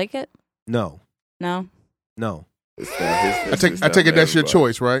 You like it? No. No? No. I take it that's your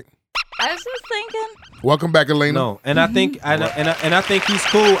choice, right? I was just thinking. Welcome back, Elena. No, and I think and I think he's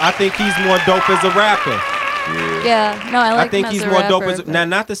cool. I think he's more dope as a rapper. Yeah, no, I like I think him he's as a more dope rapper, as but- now.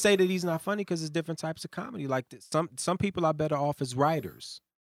 Not to say that he's not funny because it's different types of comedy. Like some people are better off as writers.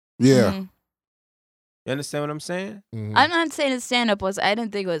 Yeah. Mhm. You understand what I'm saying? I'm not saying his stand up was. I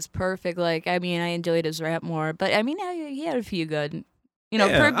didn't think it was perfect. Like, I mean, I enjoyed his rap more, but I mean, he had a few good. You know,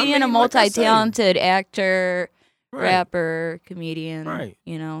 Yeah, for I being a mean, like I said. multi-talented actor, Right. rapper, comedian. Right.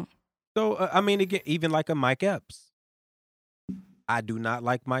 You know. So I mean, again, even like a Mike Epps, I do not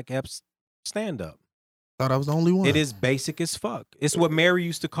like Mike Epps stand up. Thought I was the only one. It is basic as fuck. It's what Mary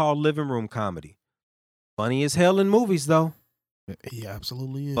used to call living room comedy. Funny as hell in movies, though. He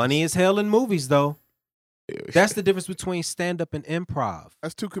absolutely is. Funny as hell in movies, though. That's the difference between stand up and improv.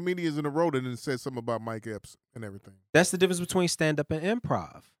 That's two comedians in a row that then said something about Mike Epps and everything. That's the difference between stand up and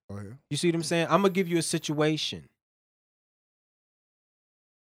improv. Oh yeah. You see what I'm saying? I'm gonna give you a situation.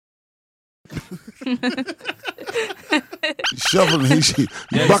 He's shuffling. He's You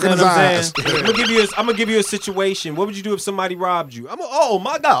bucking understand his what I'm eyes. saying? I'm gonna give you a situation. What would you do if somebody robbed you? Oh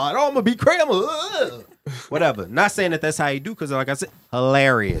my God! I'm gonna be crazy. Whatever. Not saying that that's how you do, because like I said,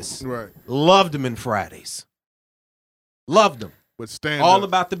 hilarious. Right. Loved them in Fridays. Loved them. But stand All up.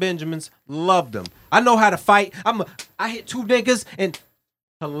 about the Benjamins. Loved them. I know how to fight. I hit 2 niggas and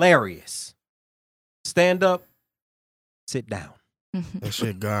hilarious. Stand up. Sit down. That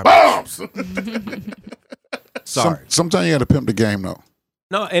shit garbage. Sorry. Sometimes you got to pimp the game, though.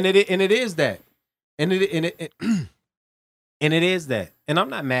 No, and it is that, and it is that, and I'm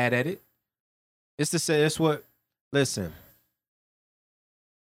not mad at it. It's to say it's what. Listen,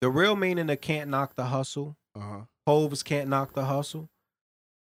 the real meaning of can't knock the hustle. Hoves can't knock the hustle.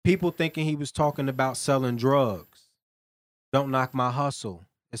 People thinking he was talking about selling drugs. Don't knock my hustle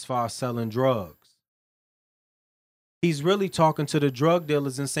as far as selling drugs. He's really talking to the drug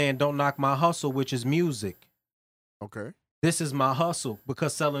dealers and saying, don't knock my hustle, which is music. Okay. This is my hustle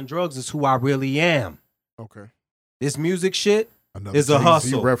because selling drugs is who I really am. Okay. This music shit Another is a Jay-Z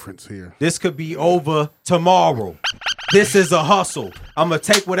hustle. reference here. This could be over tomorrow. This is a hustle. I'm going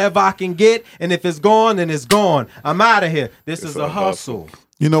to take whatever I can get, and if it's gone, then it's gone. I'm out of here. This is a hustle.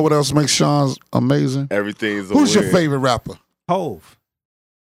 You know what else makes Sean amazing? Everything's a Who's your win. favorite rapper? Hove.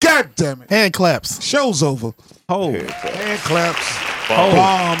 God damn it. Hand claps. Show's over. Hove. Hand claps. Hove.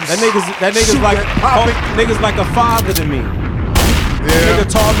 Bombs. That nigga's like nigga's like a father to me. Nigga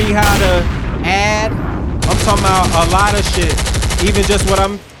taught me how to add. I'm talking about a lot of shit. Even just what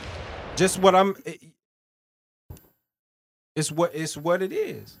I'm it's what it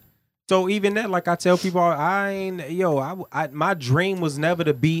is. So even that, like I tell people, my dream was never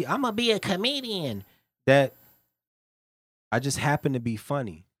to be, I'm gonna be a comedian. That I just happen to be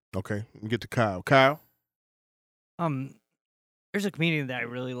funny. Okay, let me get to Kyle. Kyle? There's a comedian that I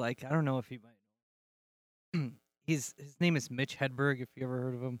really like. I don't know if you might. His name is Mitch Hedberg. If you ever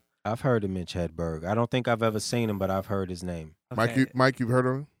heard of him. I've heard of Mitch Hedberg. I don't think I've ever seen him, but I've heard his name. Okay. Mike, you've heard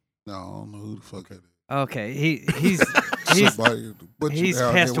of him? No, I don't know who the fuck that is. Okay, he's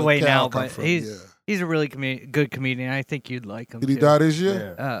passed away now, but he's a really good comedian. I think you'd like him. Did he too. die this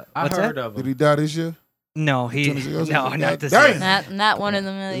year? I What's heard that? of him. Did he die this year? No, not this Damn. year. Not one of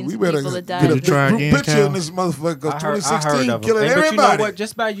the millions We of better people that get a died. group picture in this motherfucker. I heard 2016 of him. killing But everybody. you know what?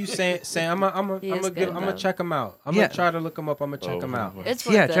 Just by you saying I'm He is good, gonna though. check him out. I'm Yeah. gonna try to look him up. I'm gonna check him out. It's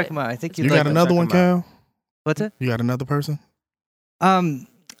Yeah, worth check it. him out. I think You you'd got like him. another one, check 'em Kyle? What's it? You got another person?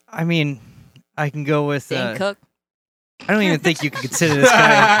 I mean, I can go with. Dane Cook. I don't even think you can consider this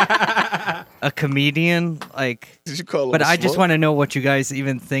guy a comedian. Like, Did you call him but a I just schmuck? want to know what you guys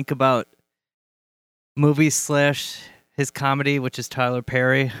even think about movies / his comedy, which is Tyler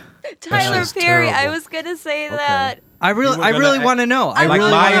Perry. Tyler shit's Perry. I terrible. was gonna say that. I really want to know. I Like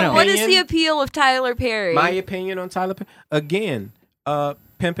really my want to know. What is the opinion- appeal of Tyler Perry? My opinion on Tyler Perry. Again,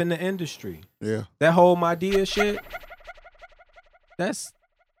 pimping the industry. Yeah. That whole Madea shit. That's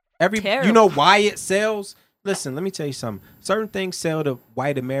Terrible. you know why it sells? Listen, let me tell you something. Certain things sell to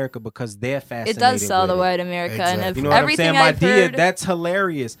white America because they're fascinated It does sell with to it. white America, and if You know what I'm everything saying? I've heard, That's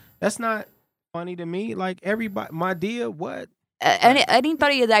hilarious. That's not funny to me. Like everybody, Madea, what?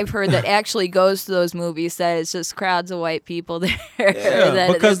 anybody that I've heard that actually goes to those movies said it's just crowds of white people there.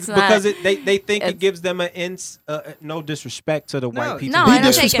 that because it's not- they think it it's- gives them no disrespect to the white people. No, Be I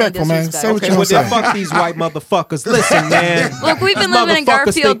don't take any disrespectful, man. disrespect. Say what Okay, you well gonna then say. fuck these white motherfuckers. Listen, man. Look, we've been These living in motherfuckers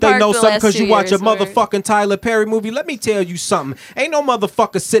Garfield think they Park know for the something last because you 2 watch a years, where- motherfucking Tyler Perry movie. Let me tell you something. Ain't no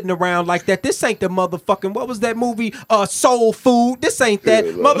motherfucker sitting around like that. This ain't the motherfucking, what was that movie? Soul Food. This ain't that.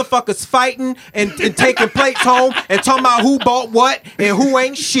 Motherfuckers fighting and taking plates home and talking about who bought what and who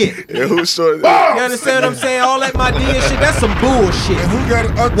ain't shit. Yeah, who's sure? You understand what I'm saying? All that Madea shit, that's some bullshit. Who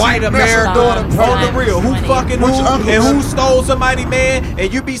got White America on the real. Who fucking who? And who stole somebody, man?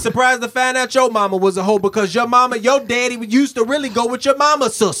 And you be surprised to find out your mama was a hoe because your daddy used to really go with your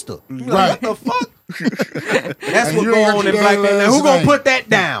mama's sister. You like, what the fuck? That's And what you go ain't got on in your black daddy man. Now, last who gonna name. put that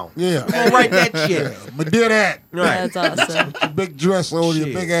down? down. Yeah. I'm gonna write that shit. Madea that. Right. That's awesome. The big dress over your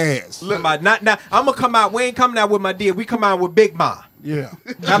Shit. big ass. Look, I'm gonna come out. We ain't coming out with my dear. We come out with Big Ma. Yeah.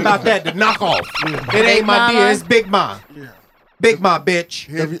 How about that? The knockoff. It ain't Big my Mama. dear. It's Big Ma. Yeah. Big Ma, bitch.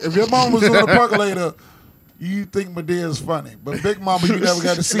 If your mom was doing the percolator, you think Madea is funny. But Big Mama, you never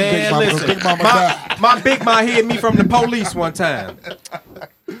got to see Big Man, Mama because listen. Big Mama died. My Big Ma hid me from the police one time.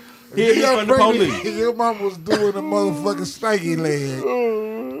 Hid me from the police. Your mom was doing a motherfucking stanky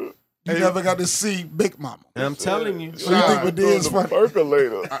leg. You never got to see Big Mama. And I'm telling you. So you think Madea is funny?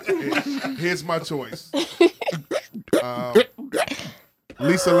 Percolator. Here's my choice.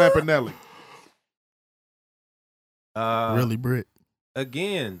 Lisa Lampanelli. Really, Britt?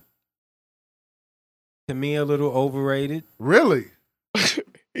 Again, to me, a little overrated. Really?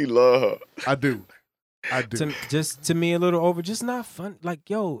 He love her. I do. Just to me, a little over. Just not fun. Like,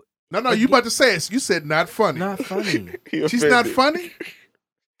 yo. No, you about to say it. You said not funny. Not funny. She's not funny?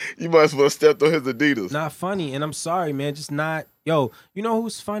 You might as well step on his Adidas. Not funny. And I'm sorry, man. Just not. Yo, you know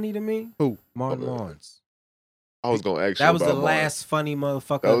who's funny to me? Who? Martin Lawrence. I was gonna ask you That was about the Martin. last funny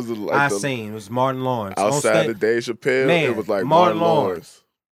motherfucker That was I seen. It was Martin Lawrence. Outside of Dave Chappelle, Man, it was like Martin Martin Lawrence.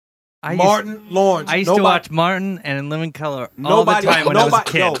 Martin Lawrence. I used to watch Martin and In Living Color all Nobody, the time when I was a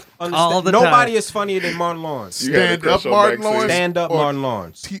kid. yo, all the nobody time. is funnier than Martin Lawrence. You had a Stand up crush on Martin Maxine? Lawrence. Stand up or Martin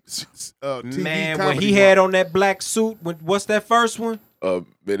Lawrence. TV Man, when comedy he had on that black suit, what's that first one?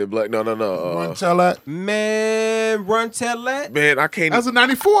 Men in Black. No. Run Tell That. Man, Run Tell That. Man, I can't. That was a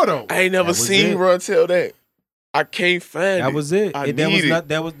 94 though. I ain't never was seen it. Run Tell That. I can't find it. That was it. I There need was it. not.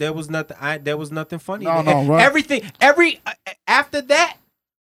 There was nothing. There was nothing funny. No, there. no, right. Everything. After that,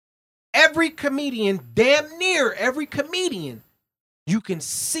 every comedian, damn near every comedian, you can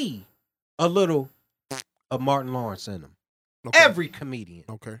see a little of Martin Lawrence in them. Okay. Every comedian.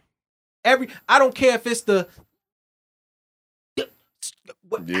 Okay. I don't care if it's the.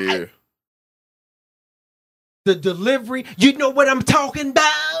 Yeah. The delivery, you know what I'm talking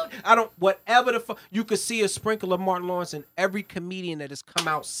about. Whatever the fuck, you could see a sprinkle of Martin Lawrence in every comedian that has come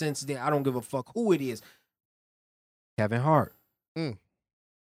out since then. I don't give a fuck who it is. Kevin Hart.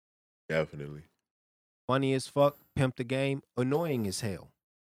 Definitely. Funny as fuck, pimp the game, annoying as hell.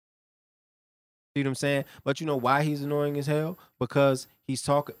 See what I'm saying? But you know why he's annoying as hell? Because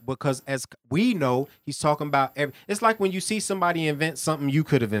as we know, he's talking about it's like when you see somebody invent something you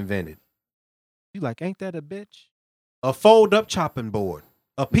could have invented. You like, ain't that a bitch? A fold-up chopping board.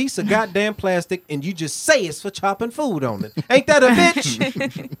 A piece of goddamn plastic, and you just say it's for chopping food on it. Ain't that a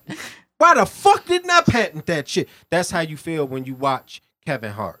bitch? Why the fuck didn't I patent that shit? That's how you feel when you watch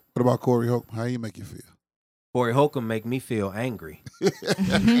Kevin Hart. What about Corey Holcomb? How you make you feel? Corey Holcomb make me feel angry.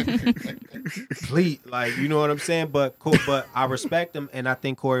 Please, like, you know what I'm saying? But I respect him, and I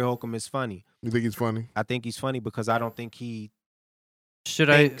think Corey Holcomb is funny. You think he's funny? I think he's funny because I don't think he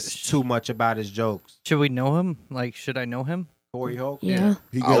thinks too much about his jokes. Should we know him? Like, should I know him? Corey Holcomb? Yeah.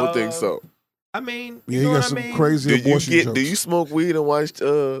 I would think so. I mean, Yeah, you know he got what some I mean? crazy abortion jokes. Do you smoke weed and watch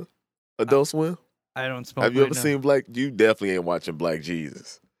Adult Swim? I don't smoke. Have you weed, ever no. seen Black? You definitely ain't watching Black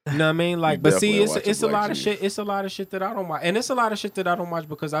Jesus. You know what I mean? Like, You but see, definitely watching it's a Black lot of Jesus. shit. It's a lot of shit that I don't watch, and it's a lot of shit that I don't watch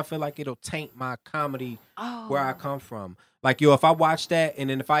because I feel like it'll taint my comedy where I come from. Like, yo, if I watch that, and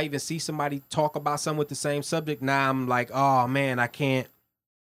then if I even see somebody talk about something with the same subject, now I'm like, oh man, I can't.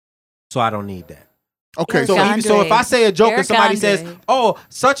 So I don't need that. Okay. So, Eric so if I say a joke and Eric somebody Andre. says, "Oh,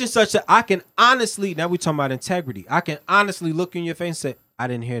 such and such," I can honestly, now we're talking about integrity. I can honestly look in your face and say, "I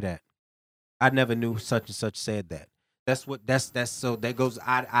didn't hear that. I never knew such and such said that." That's so that goes.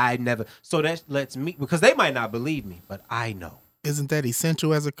 I never. So that lets me, because they might not believe me, but I know. Isn't that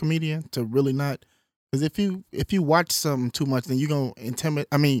essential as a comedian to really not? Because if you watch something too much, then you're gonna intimidate.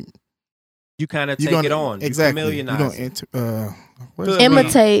 I mean, You kind of you're take gonna, it on. Exactly. You familiarize it. What is Could it?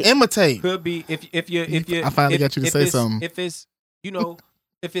 Imitate. Imitate. Could be if you I finally got you to say it's, something. If it's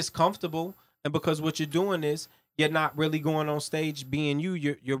if it's comfortable, and because what you're doing is you're not really going on stage being you.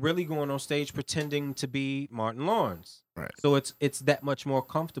 You're really going on stage pretending to be Martin Lawrence. Right. So it's that much more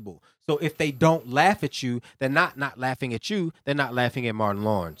comfortable. So if they don't laugh at you, they're not laughing at you. They're not laughing at Martin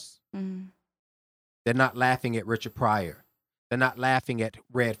Lawrence. They're not laughing at Richard Pryor. They're not laughing at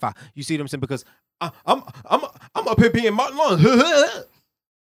Red Fox. You see what I'm saying? Because I'm up here being Martin Lawrence.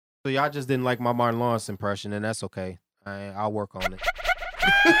 So y'all just didn't like my Martin Lawrence impression, and that's okay. I'll work on it.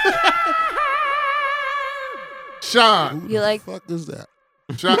 Sean. You like? Fuck is that?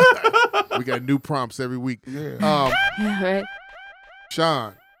 Sean. We got new prompts every week. Yeah. Yeah, right.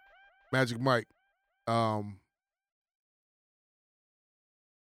 Sean, Magic Mike.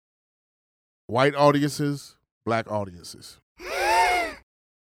 White audiences, black audiences.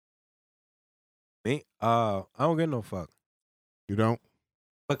 Me? I don't get no fuck. You don't?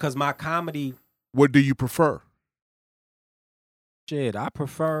 because my comedy. What do you prefer? Shit, I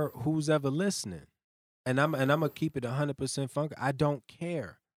prefer who's ever listening, and I'm gonna keep it 100% funky. I don't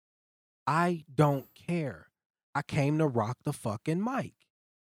care. I don't care. I came to rock the fucking mic.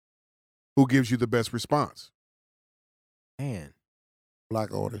 Who gives you the best response? Man,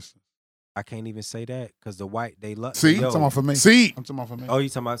 Black artists. I can't even say that because the white they love. See? I'm talking about for me. See? I'm talking about for me. Oh, you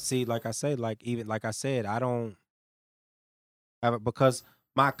talking about? See, like I said, I don't have it because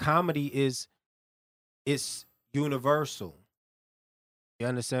my comedy it's universal. You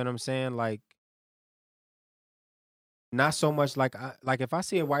understand what I'm saying? Like, not so much like if I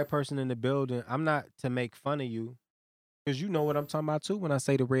see a white person in the building, I'm not to make fun of you because you know what I'm talking about too when I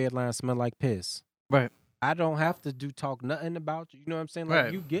say the red line smell like piss. Right. I don't have to talk nothing about you. You know what I'm saying? Like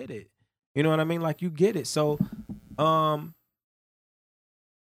Right. you get it. You know what I mean? Like you get it. So,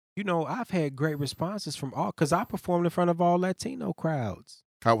 you know, I've had great responses from all because I performed in front of all Latino crowds.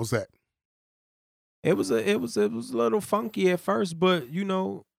 How was that? It was a little funky at first, but you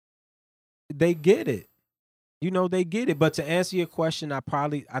know, they get it. You know, they get it. But to answer your question, I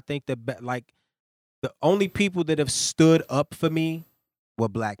think the only people that have stood up for me were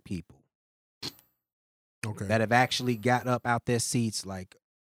black people. Okay. That have actually got up out their seats like,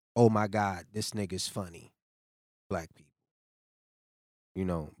 oh my God, this nigga's funny. Black people. You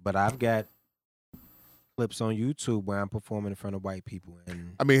know, but I've got clips on YouTube where I'm performing in front of white people.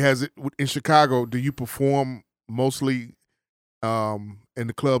 And I mean, has it in Chicago? Do you perform mostly in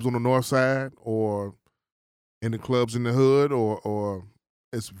the clubs on the north side, or in the clubs in the hood, or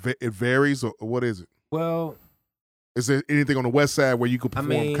it varies, or what is it? Well, is there anything on the west side where you could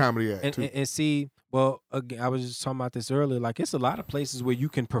perform comedy at? And see, well, again, I was just talking about this earlier. Like, it's a lot of places where you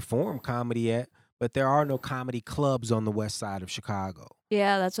can perform comedy at, but there are no comedy clubs on the west side of Chicago.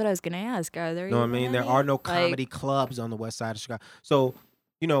 Yeah, that's what I was gonna ask. Are there? You know what I mean? There are no comedy clubs on the west side of Chicago. So,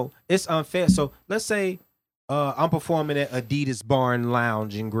 you know, it's unfair. So let's say I'm performing at Adidas Bar and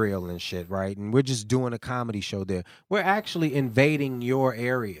Lounge and Grill and shit, right? And we're just doing a comedy show there. We're actually invading your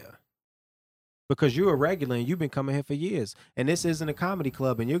area because you're a regular and you've been coming here for years. And this isn't a comedy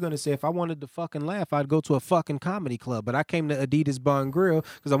club. And you're going to say, if I wanted to fucking laugh, I'd go to a fucking comedy club. But I came to Adidas Bar and Grill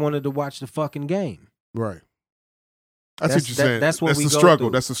because I wanted to watch the fucking game. Right. That's what you're saying. That's what that's we the go struggle.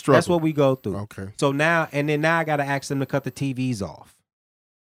 through. That's the struggle. That's what we go through. Okay. So now I got to ask them to cut the TVs off.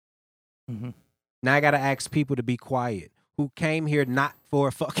 Mm-hmm. Now I got to ask people to be quiet who came here not for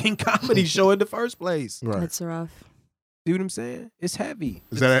a fucking comedy show in the first place. Right. That's rough. See what I'm saying? It's heavy.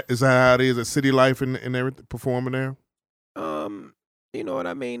 Is that how it is at City Life and everything, performing there? You know what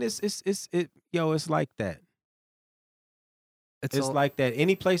I mean? It's like that. It's all- like that.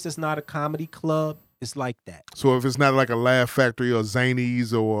 Any place that's not a comedy club, it's like that. So if it's not like a Laugh Factory or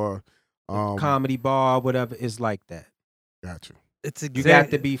Zanies or Comedy bar, whatever, it's like that. Gotcha. It's You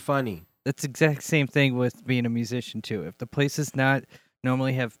got to be funny. It's exact same thing with being a musician too. If the place does not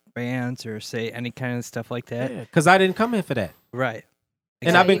normally have bands or say any kind of stuff like that, Because I didn't come here for that. right?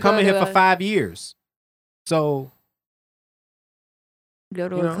 And I've been You go coming here to for a- 5 years. So Go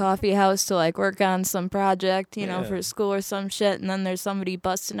to You a know? coffee house to like work on some project, you know, Yeah. for school or some shit, and then there's somebody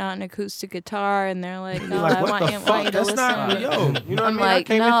busting out an acoustic guitar, and they're like, "No, like, I what want the you, fuck? want you to That's listen." not, yo, you know what I I'm mean? I like,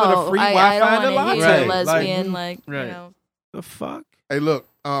 came no, in for the free I Wi-Fi don't and the want to hear latte. a lesbian, like, you Right. know. The fuck? Hey, look,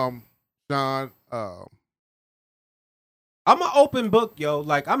 John. I'm an open book, yo.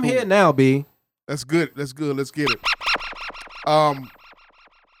 Like, I'm here now, B. That's good. That's good. Let's get it.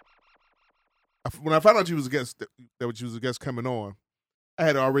 When I found out you was a guest, that you was a guest coming on, I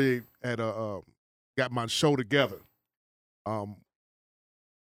had already got my show together. Alina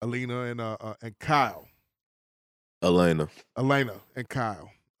and Kyle. Elena and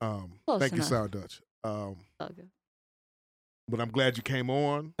Kyle. Close Thank you, enough. Sound Dutch. Okay. But I'm glad you came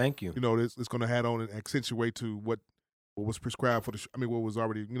on. Thank you. You know, it's going to add on and accentuate to what was prescribed for the what was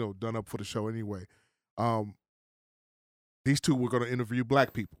already, done up for the show anyway. These two were going to interview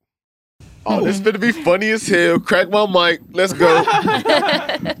black people. Oh, this finna be funny as hell. Crack my mic. Let's go.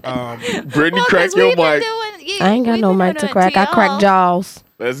 Brittany, crack your mic. I ain't got no mic to crack. I crack jaws.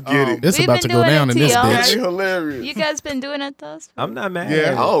 Let's get it. It's We've about to been go doing down it in this to y'all. bitch. Hilarious. You guys been doing it to us? I'm not mad.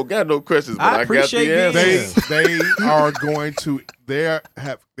 Yeah. I don't got no questions, but I I got appreciate the being answers. They are going to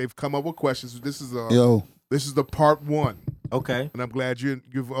they've come up with questions. This is the part 1, Okay. and I'm glad you've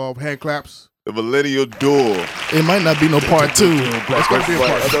hand claps. The millennial duel. It might not be no part 2. That's going to be a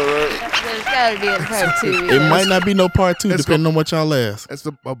part 2. There's got to be a part 2. It might not be no part 2, Let's depending on what y'all ask. That's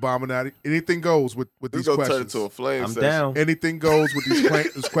the abominati. Anything goes with We're these going to turn questions. into a flame I'm session. down. Anything goes with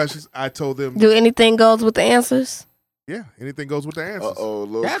these questions. I told them, Do anything goes with the answers? yeah, anything goes with the answers. Uh-oh,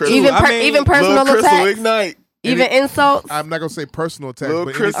 little Got Crystal. to. Even I mean, even personal Little Crystal attacks. Ignite. Even insults? I'm not gonna say personal attacks, Little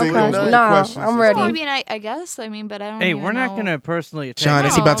but Chrissy any with personal No, questions. I'm and ready. I stuff. mean, I guess. I mean, but I don't. Hey, even we're not know. gonna personally attack. Sean,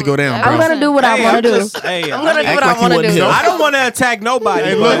 it's about to go down, No, bro. I'm gonna do what I want to do. Hey, I'm gonna do Act what like I you want to wasn't do. here. I don't want to attack nobody.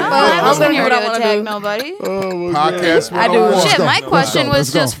 Hey, but- look, I I'm wasn't here gonna do what I to wanna attack do. nobody. Podcast. I do. Let's Shit, go. my Let's question go. was Let's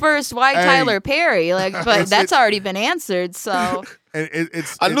go. just first, why Hey. Tyler Perry? Like, but that's already been answered. So And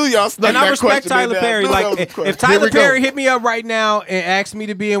it's. I knew y'all snuck And I that respect question in Tyler there. I Perry. knew that Like, was a if question. Tyler we go. Perry hit me up right now and asked me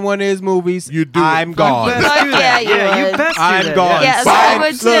to be in one of his movies, You do it. I'm gone. Best Fuck do yeah, that. you Yeah, you would. best do I'm that. gone. Yes, Sign- I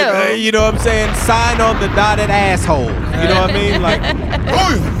would look, too. you know what I'm saying? Sign on the dotted asshole. You know what I mean? Like,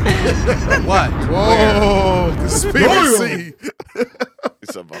 what? Whoa, conspiracy.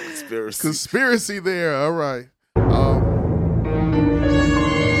 It's about conspiracy. Conspiracy there. All right.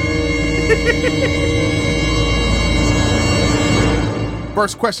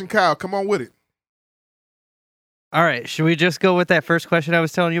 First question, Kyle. Come on with it. All right, should we just go with that first question I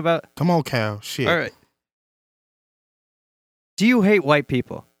was telling you about? Come on, Cal. Shit. All right. Do you hate white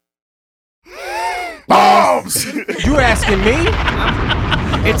people? Bombs. You asking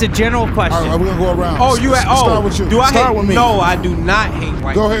me? It's a general question. All right, we're gonna go around. Oh, you at? Oh, start with you. do I Start hate? with me. No, I do not hate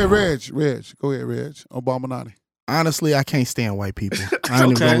white. Go people. ahead, Reg. Go ahead, Reg. Obama Nani. Honestly, I can't stand white people. I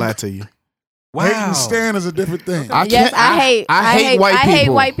ain't even Okay. gonna lie to you. Wow. Hate and stand is a different thing. Yes, I hate white people. I hate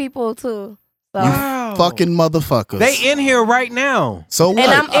white people too. So. Wow. Fucking motherfuckers. They in here right now. So what?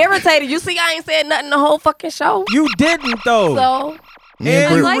 And I'm irritated. You see, I ain't said nothing the whole fucking show. You didn't though. So Me and,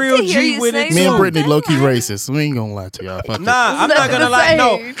 And Brit- I'd like real to hear G you with say it. me and too. Brittany low key racist. We ain't gonna lie to y'all. Fuck Nah, I'm It's not gonna the lie.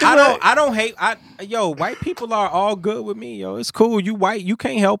 No, same. I don't hate. Yo, white people are all good with me. Yo, it's cool. You white, you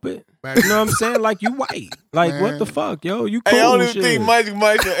can't help it. You know what I'm saying? Like you white. Like what the fuck, yo? You cool? Hey, I don't even shit. think Magic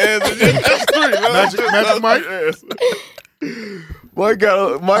Mike can answer this. That's three. Magic Mike?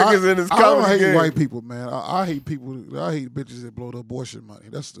 Mike is in his I don't comedy hate game. white people, man. I hate people. I hate bitches that blow the abortion money.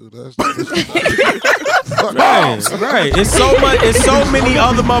 That's Right. It's so much. It's so many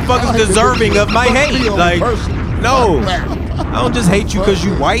other motherfuckers deserving of my hate. Like, no, I don't just hate you because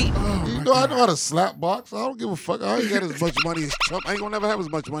you white. You know, I know how to slap box. I don't give a fuck. I ain't got as much money as Trump. I ain't gonna never have as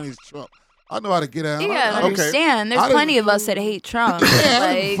much money as Trump. I know how to get out. you gotta Okay. understand. There's I done- plenty of us that hate Trump. Yeah, I done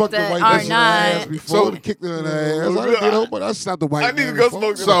like fucked the that white are bitch in the ass not. before. Kicked her in the ass. I done did all, but I slapped the white I need man to go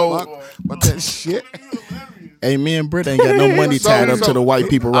before. smoke this. But that shit. Hey, me and Britt ain't got no money tied up to the white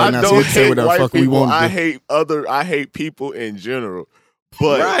people right I now, so don't we can say hate whatever the white fuck we people. want I to do. hate people in general.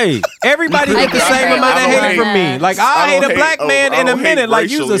 But Right. Everybody get the I same agree amount of with hate that. from me. Like I hate a black man in a minute. Like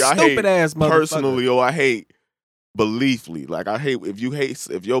you's a stupid ass motherfucker. Personally, or I hate beliefly. Like I hate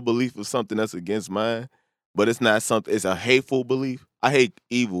if your belief is something that's against mine, but it's not something. It's a hateful belief. I hate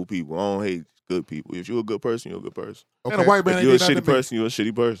evil people. I don't hate good people. If you're a good person, you're a good person. And a white man If ain't you're a did nothing shitty to me. person, you're a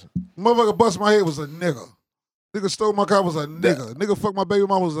shitty person. Motherfucker bust my head was a nigga. Nigga stole my car was a nigga. Nigga fuck my baby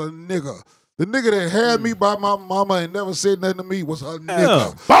mama was a nigga. The nigga that had me by my mama and never said nothing to me was a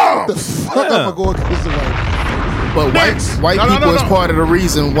nigga. Bomb. The fuck I'm gonna go against the white. But white people is part of the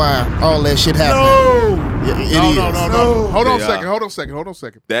reason why all that shit happened. No. Yeah, it is. No. Hold on a Yeah. second. Hold on a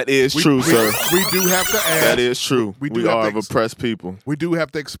second. That is true, sir. We do have to ask. That is true. We We, do have are to of oppressed people. We do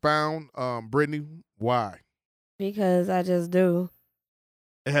have to expound. Brittany, why? because I just do.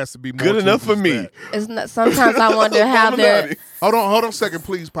 It has to be more Good to enough it for than me. that. It's not. Sometimes I wonder how their. Hold on a second,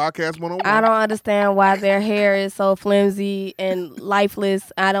 please. Podcast 101. I don't understand why their hair is so flimsy and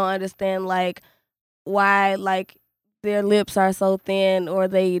lifeless. I don't understand like why like their lips are so thin or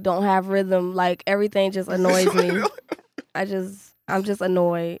they don't have rhythm. Like everything just annoys me. I'm just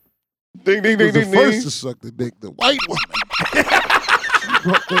annoyed. Ding, ding, He ding, was the ding, first ding. to suck the dick, the white woman. She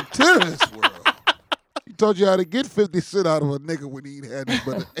brought that to this world. He taught you how to get 50 cent out of a nigga when he had nothing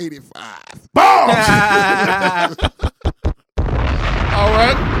but an 85. Bombs! All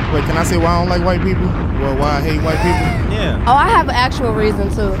right. Wait, can I say why I don't like white people? Well, why I hate white people? Yeah. Oh, I have an actual reason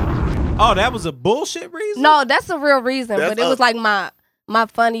too. Oh, that was a bullshit reason? No, that's a real reason, That's but it was like my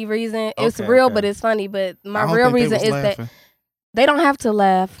funny reason. It's Okay, real, okay. but it's funny. But my I don't real think they reason was is laughing. that they don't have to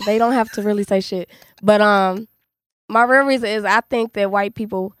laugh. They don't have to really say shit. But my real reason is I think that white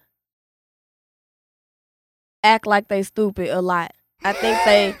people act like they stupid a lot. I think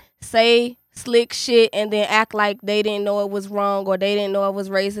they say slick shit and then act like they didn't know it was wrong or they didn't know it was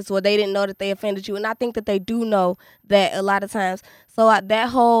racist or they didn't know that they offended you. And I think that they do know that a lot of times. So that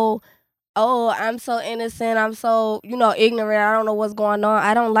whole, oh, I'm so innocent, I'm so, ignorant, I don't know what's going on.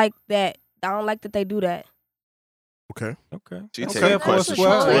 I don't like that. I don't like that they do that. Okay. She Okay. taking For a That's a square.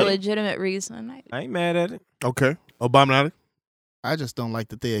 totally Right. legitimate reason. I ain't mad at it. Okay. Obama. I just don't like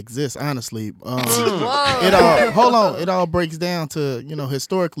that they exist, honestly. Whoa. It all breaks down to,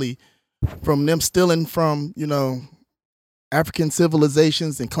 historically, from them stealing from, African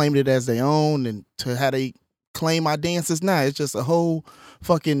civilizations and claiming it as their own, and to how they claim our dances now. It's just a whole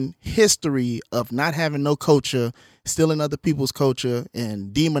fucking history of not having no culture, stealing other people's culture,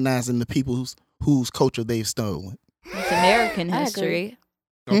 and demonizing the people whose culture they've stolen. It's American history.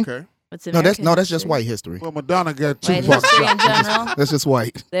 Okay. It's No, that's American just history. white history. Well, Madonna got White Tupac history in shot. general. That's just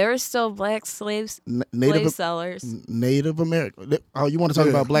white. There were still black slaves, Native slave sellers. Native American. Oh, you want to talk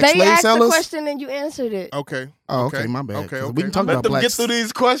about black They slave asked sellers? the question and you answered it. Okay. Oh, okay, my bad. Okay, 'Cause okay. we can talk Let about them black. get through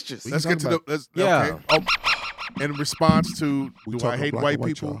these questions. Let's get to the. Let's, Yeah. Okay. Oh, in response to, do I talking hate black white and white,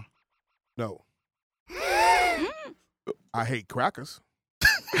 people? No. I hate crackers.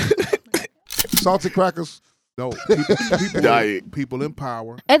 Salty crackers. No. Diet. People in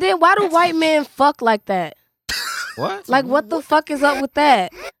power. And then why do white men fuck like that? What? Like, what the fuck is up with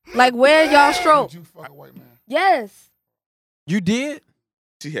that? Like, where y'all stroke? You fuck a white man. Yes. You did?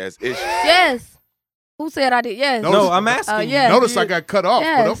 She has issues. Yes. Who said I did? Yes. No, I'm asking. Yeah. Notice I got cut off,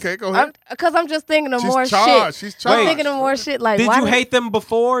 Yes. but okay, go ahead. Because I'm just thinking of She's more charged. shit. She's I'm charged. thinking of more shit. Like, Did why you hate them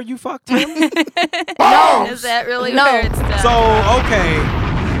before you fucked him? No. Is that really No. where it's done? So, okay.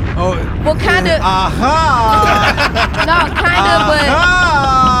 Oh, Well, kind of. aha. No, kind of, but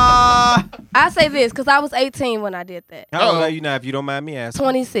Aha. I say this because I was 18 when I did that. How old are you now, if you don't mind me asking?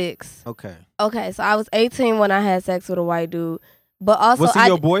 26. Okay. Okay, so I was 18 when I had sex with a white dude. But also, Was he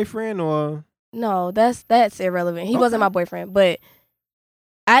your boyfriend or? No, that's irrelevant. He wasn't my boyfriend, but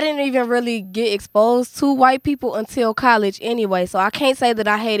I didn't even really get exposed to white people until college anyway. So I can't say that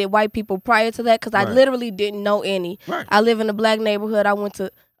I hated white people prior to that because I Right. literally didn't know any. Right. I live in a black neighborhood. I went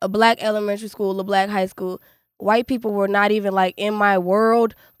to a black elementary school, a black high school. White people were not even like in my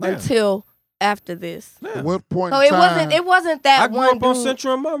world until after this. At what point So in it time, wasn't that I grew one up on dude.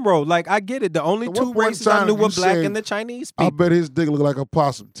 Central and Monroe. Like, I get it. The only At two what point in races I time knew you were black said, and the Chinese I people. bet his dick look like a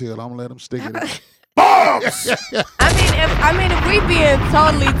possum tail. I'm gonna let him stick it in. I mean, if we being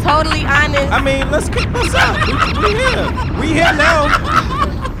totally honest. I mean, let's kick this out. We here. We here now.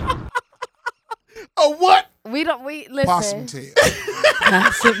 Oh, what? We listen. Possum tail.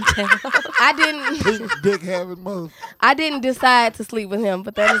 I didn't. Pink dick having mother. I didn't decide to sleep with him,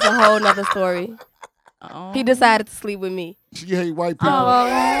 but that is a whole nother story. Oh. He decided to sleep with me. She hate white people.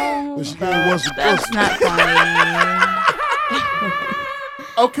 Oh, But she gave one some That's pussy. not funny.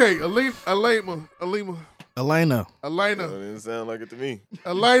 Okay, Alima. Elena. That didn't sound like it to me.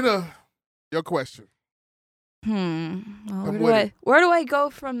 Elena, your question. Well, with where do I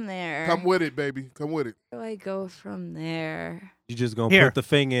go from there? Come with it, baby. Come with it. Where do I go from there? You just gonna Here. put the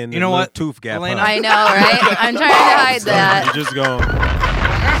finger in You the know little what, tooth gap. Elena? huh? I know, right? I'm trying to hide that. You just gonna.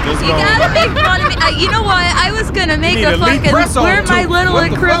 You gotta make fun of me. You know what? I was gonna make need a a leaf fucking. press on Where my too. little What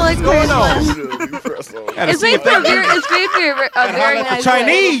the fuck acrylic is going on? Gotta It's see made if for they a very, it's made for a very the nice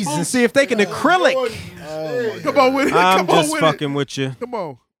Chinese and see if they can acrylic. Come on with it. I'm Come on just with fucking with you. it. Come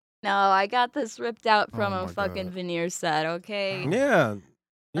on. No, I got this ripped out from Oh a my fucking God. veneer set. Okay. Yeah.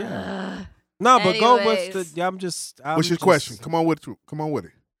 Yeah. Ugh. No, but go. What's Anyways. the? I'm just. I'm What's your just- question? Come on with it. Come on with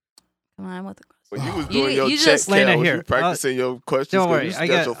it. Come on with the question. When you was You- doing your you check just- count, Lena, was here, you practicing your questions? Don't 'Cause worry. you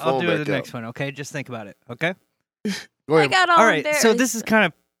got your I'll phone do it back the out. next one. Okay, just think about it. Okay. Go I ahead. got All right. So embarrassed. this is kind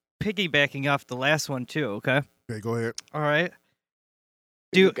of piggybacking off the last one too. Okay. Okay, go ahead. All right.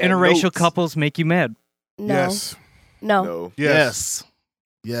 You Do got interracial notes. couples make you mad? no. Yes. No. No. Yes.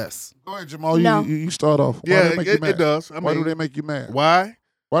 Yes. Go ahead, Jamal. No. You start off. Why Yeah, they make you it mad? does. Why do they make you mad? Why?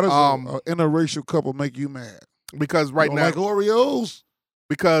 Why does Um, an interracial couple make you mad? Because right You don't now, like Oreos.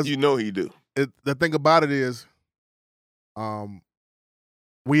 because You know he do. the thing about it is,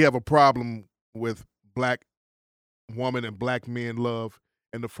 we have a problem with black woman and black men love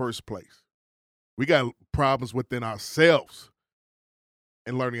in the first place. We got problems within ourselves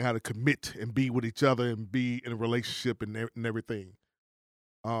and learning how to commit and be with each other and be in a relationship and everything.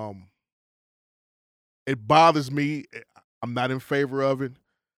 It bothers me. I'm not in favor of it.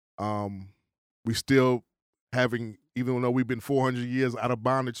 We still having, even though we've been 400 years out of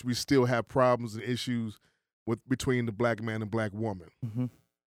bondage, we still have problems and issues between the black man and black woman.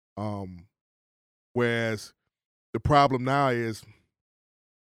 Mm-hmm. Whereas the problem now is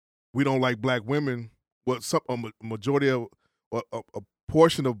we don't like black women. Well, a majority of a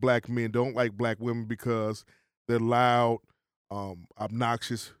portion of black men don't like black women because they're loud,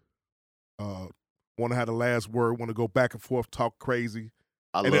 obnoxious, want to have the last word, want to go back and forth, talk crazy.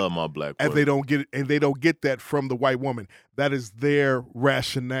 I And love my black And women. they don't get that from the white woman. That is their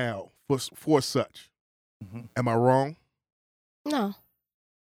rationale for such. Mhm. Am I wrong? No.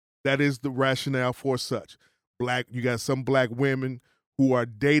 That is the rationale for such. You got some black women who are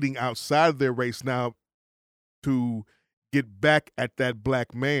dating outside of their race now to get back at that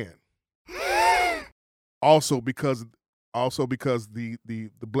black man. Also because Also because the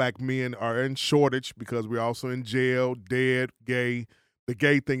black men are in shortage because we're also in jail, dead, gay. The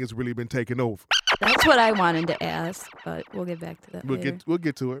gay thing has really been taken over. That's what I wanted to ask, but we'll get back to that later. We'll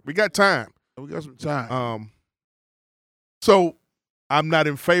get to it. We got time. We got some time. So I'm not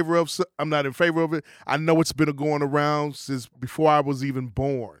in favor of it. I know it's been going around since before I was even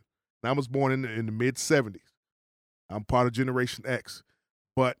born. And I was born in the mid 70s. I'm part of Generation X,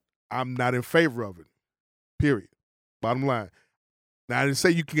 but I'm not in favor of it. Period. Bottom line. Now I didn't say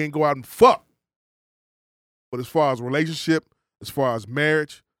you can't go out and fuck, but as far as relationship, as far as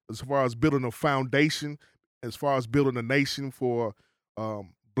marriage, as far as building a foundation, as far as building a nation for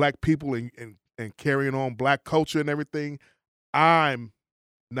black people and carrying on black culture and everything, I'm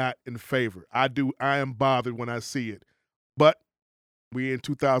not in favor. I am bothered when I see it. But we're in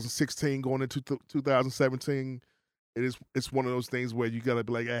 2016 going into 2017. It's one of those things where you gotta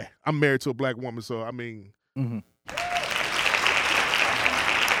be like, I'm married to a black woman, so I mean. Mm-hmm.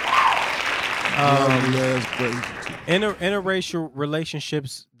 Interracial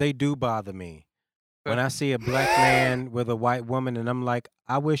relationships, they do bother me. When I see a black man with a white woman and I'm like,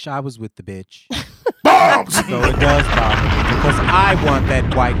 I wish I was with the bitch. Bombs! So it does bother me because I want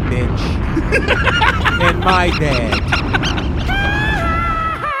that white bitch and my dad.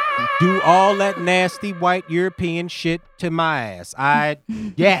 Do all that nasty white European shit to my ass.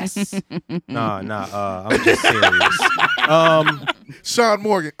 Yes. No, I'm just serious. Sean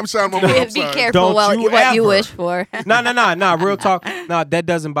Morgan. I'm Sean Morgan. I'm Be sorry. careful what you wish for. No, real talk. No, that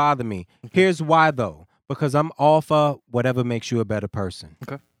doesn't bother me. Here's why, though. Because I'm all for whatever makes you a better person.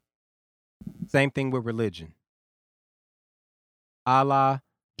 Okay. Same thing with religion. Allah,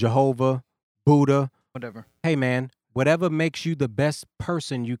 Jehovah, Buddha. Whatever. Hey, man. Whatever makes you the best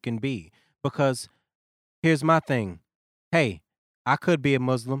person you can be. Because here's my thing. Hey, I could be a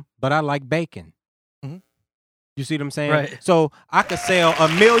Muslim, but I like bacon. Mm-hmm. You see what I'm saying? Right. So I could sell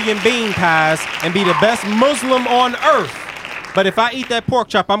 1 million bean pies and be the best Muslim on earth. But if I eat that pork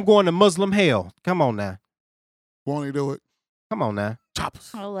chop, I'm going to Muslim hell. Come on now. Won't he do it? Come on now. Choppers.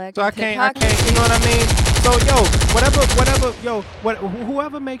 So I can't, you know what I mean? So,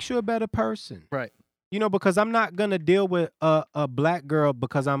 whoever makes you a better person. Right. You know, because I'm not going to deal with a black girl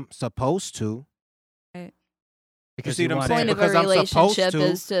because I'm supposed to. Right. You see what I'm Point saying? of a Because I'm supposed relationship to,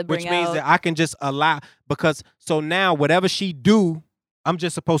 is to which bring means out- that I can just allow, because, so now whatever she do, I'm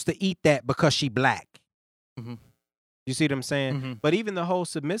just supposed to eat that because she black. Mm-hmm. You see what I'm saying? Mm-hmm. But even the whole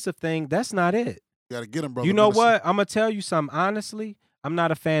submissive thing, that's not it. You gotta get him, brother. You know what? I'm going to tell you something. Honestly, I'm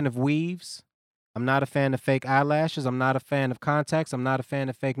not a fan of weaves. I'm not a fan of fake eyelashes. I'm not a fan of contacts. I'm not a fan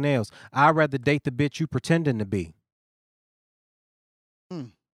of fake nails. I'd rather date the bitch you pretending to be.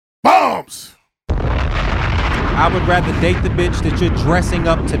 Bombs! I would rather date the bitch that you're dressing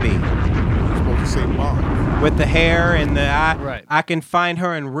up to be. You're supposed to say bombs. With the hair and the eye. Right. I can find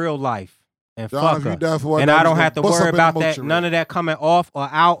her in real life and John, fuck if you her. die for what, And I'm I just don't gonna have to bust worry up in about the that. mortuary. None of that coming off or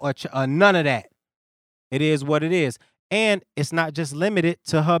out or none of that. It is what it is. And it's not just limited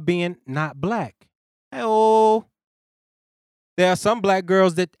to her being not black. Oh, there are some black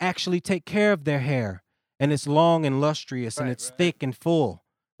girls that actually take care of their hair, and it's long and lustrous, and it's thick and full,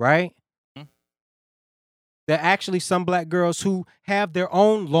 right? Mm-hmm. There are actually some black girls who have their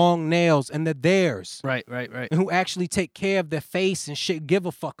own long nails, and they're theirs. Right. And who actually take care of their face and shit, give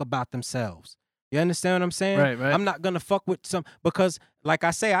a fuck about themselves. You understand what I'm saying? Right. I'm not gonna fuck with some, because like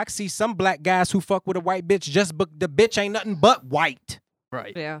I say, I see some black guys who fuck with a white bitch just the bitch ain't nothing but white.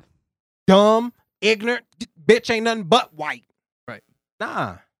 Right. Yeah. Dumb, ignorant, bitch ain't nothing but white. Right.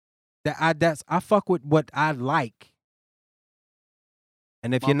 Nah. I fuck with what I like.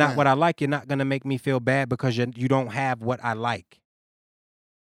 And if My you're not man. what I like, you're not gonna make me feel bad because you don't have what I like.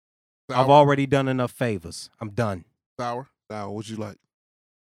 I've already done enough favors. I'm done. Sour. What you like?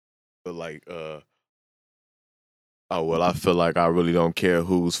 But like, I feel like I really don't care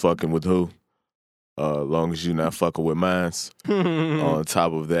who's fucking with who. Long as you're not fucking with mines. On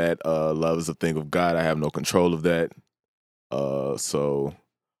top of that, love is a thing of God. I have no control of that. So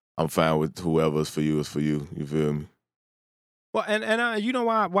I'm fine with whoever's for you is for you. You feel me? Well, and you know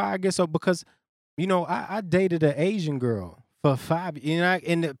why I get so, because, you know, I dated an Asian girl for 5 years,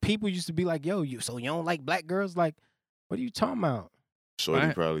 and the people used to be like, yo, you don't like black girls? Like, what are you talking about? Shorty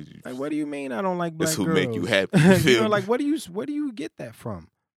Right. probably. Like, what do you mean I don't like black It's who girls? make you happy. You You feel know, me? like, where do you get that from?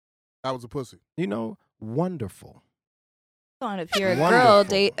 I was a pussy. You know, wonderful. And if you're a Wonderful.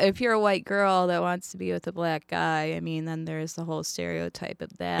 girl, if you're a white girl that wants to be with a black guy, I mean, then there's the whole stereotype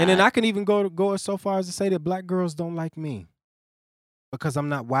of that. And then I can even go so far as to say that black girls don't like me because I'm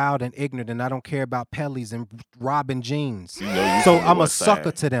not wild and ignorant, and I don't care about pellies and robbing jeans. You know you So from the I'm a West sucker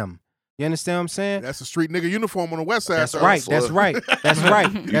Side. to them. You understand what I'm saying? That's a street nigga uniform on the west side. That's though. right. That's right. That's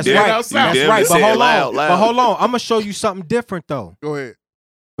right. That's dead right. outside. That's right. Say it But hold loud, on. loud. But hold on. I'm gonna show you something different though. Go ahead.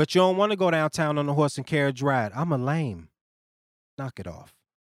 But you don't want to go downtown on the horse and carriage ride. I'm a lame. Knock it off.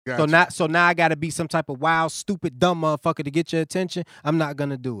 Gotcha. So now I gotta be some type of wild, stupid, dumb motherfucker to get your attention. I'm not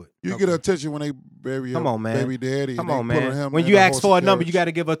gonna do it. You get her attention when they bury Come your on, man. baby daddy. Come and on, they put man. him When in you a ask horse for a and number, you carriage. got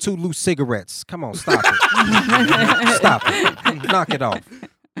to give her 2 loose cigarettes. Come on, stop it. Stop it. Knock it off.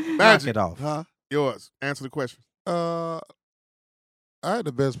 Knock it off. Huh? Yours. Answer the question. I had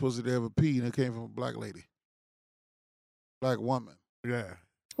the best pussy to ever pee, and it came from a black lady. Black woman. Yeah.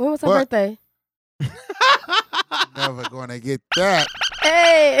 When was her But- birthday? Never gonna get that.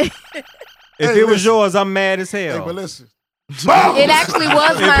 Hey. If Hey, it was listen. yours, I'm mad as hell. Hey, but listen. It actually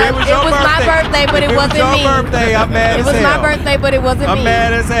was If my. it was It your was my birthday, but if it wasn't was me. your birthday, I'm mad It as was hell. my birthday, but it wasn't I'm me.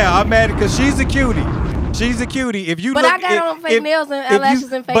 mad as hell. I'm mad because she's a cutie. She's a cutie. If you But look, I got on fake nails and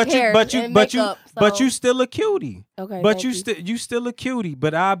eyelashes and fake hair and makeup. but so- you still a cutie. Okay, But thank you still a cutie.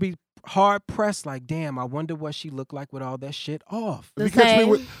 But I'll be hard pressed. Like, damn, I wonder what she looked like with all that shit off. If you catch me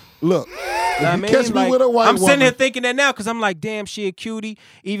with, look, if I you mean, catch me like, with a white I'm sitting woman, here thinking that now because I'm like, damn, she a cutie.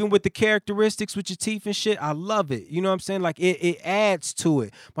 Even with the characteristics with your teeth and shit, I love it. You know what I'm saying? Like it adds to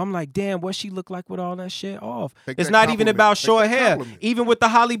it. But I'm like, damn, what she look like with all that shit off? Take It's that not even compliment. about Take short that hair. compliment. Even with the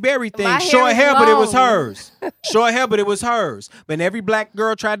Holly Berry thing, My hair short is hair, but it was long. hers. Short hair, but it was hers. But every black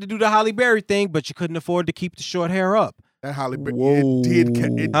girl tried to do the Holly Berry thing, but you couldn't afford to keep the short hair up. That Holly Berry, it did.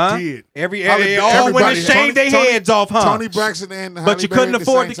 It Huh? did. They all went to shave their heads off, huh? Tony Braxton and Halle But you Berry couldn't at the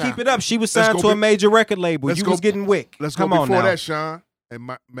afford same to time. keep it up. She was Let's signed go to a be- major record label. let's You go- was getting wick. Let's Come go on before now. that, Sean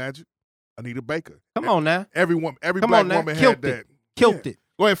and Magic. Anita Baker. Come on now. Every Come black on now. woman Killed had it. that. Killed Yeah. it.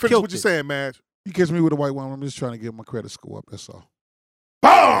 Go ahead, finish Killed what you're it. saying, Madge. You catch me with a white woman, I'm just trying to get my credit score up. That's all.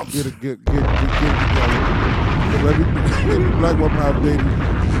 Bombs. Get it together. Every black woman I've dated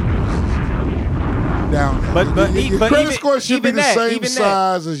down. But your but credit even- score should be even the that, same even that.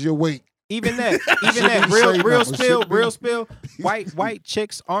 size as your weight. Even that, Should even that, be the same real number. spill, Should be. real spill. White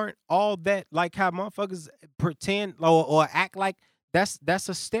chicks aren't all that like how motherfuckers pretend or act like that's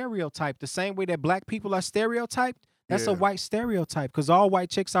a stereotype. The same way that black people are stereotyped, that's a Yeah. white stereotype. Because all white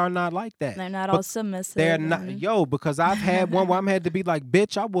chicks are not like that. They're not But all submissive. They're not, because I've had one where I'm had to be like,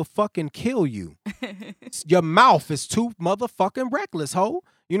 bitch, I will fucking kill you. Your mouth is too motherfucking reckless, ho.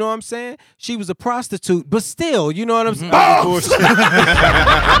 You know what I'm saying? She was a prostitute, but still, you know what I'm saying? I'm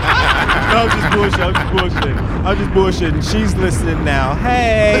just bullshitting. I'm just bullshitting. She's listening now.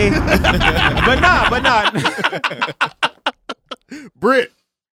 Hey. but not. Brit.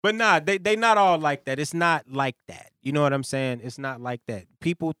 But nah, they not all like that. It's not like that. You know what I'm saying? It's not like that.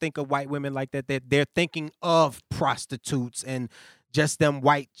 People think of white women like that. They're thinking of prostitutes and just them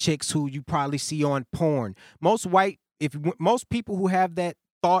white chicks who you probably see on porn. Most people who have that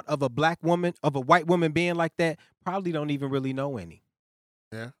thought of a black woman, of a white woman being like that, probably don't even really know any.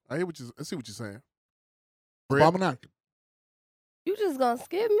 Yeah, I see what you're saying. Abomination. You just gonna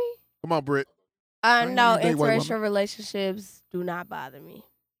skip me? Come on, Britt. No, you date white women. interracial relationships do not bother me.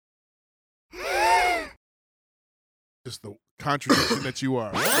 Just the contradiction that you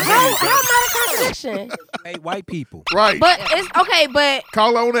are. How am I a contradiction? Hate white people. Right. But it's okay. But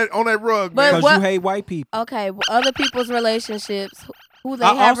Call her on that rug, But man. Because what- you hate white people. okay, well, other people's relationships, who they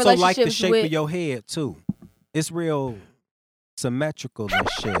I have also like the relationships shape with. of your head too. It's real symmetrical and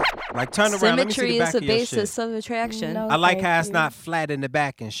shit. Like turn around, let me see Symmetry the is back the of your basis shit. of attraction. No. I like thank how it's you. not flat in the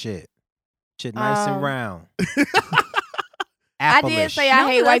back and shit. Shit nice and round. I did Apple-ish. say I No,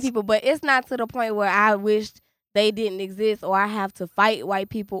 hate white that's- people, but it's not to the point where I wished they didn't exist or I have to fight white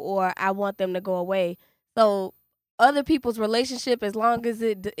people or I want them to go away. So other people's relationship, as long as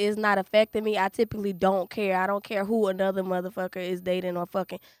it is not affecting me, I typically don't care. I don't care who another motherfucker is dating or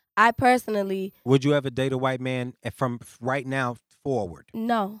fucking. I personally, Would you ever date a white man from right now forward?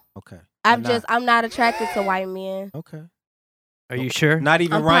 no. Okay. I'm not attracted to white men. Okay. Are you sure? Not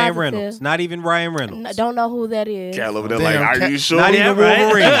even I'm Ryan positive. Reynolds. Not even Ryan Reynolds. Don't know who that is. Cal over there Damn, like, are Cal- you sure? Not even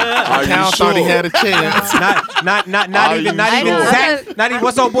Wolverine. Are you Cal thought he sure? had a chance. not Are even you sure? Zach. Not even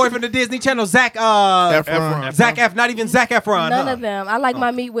what's old boy from the Disney Channel, Zach. Efron. Zach F. Not even Zach Efron. None huh? of them. I like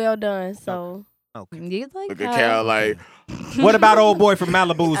my meat well done. So Okay. You like Look at Cal like, What about old boy from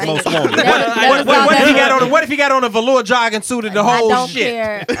Malibu's Most Wanted? Never What if he saw got on? What if he got on a velour jogging suit and the I whole don't shit?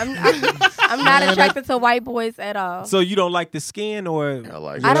 care. I'm not attracted to white boys at all. So you don't like the skin, or I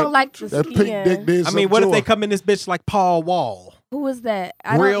like I don't like the That skin. pink dick did I mean, what if they come in this bitch like Paul Wall? Who is that?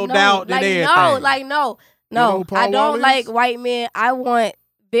 I Grilled don't know. out and like, everything. No, know no. who Paul I Wall don't is? like white men. I want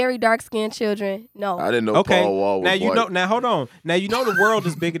very dark skinned children. No. I didn't know Okay. Paul Wall was Now you white. know. Now hold on. Now you know the world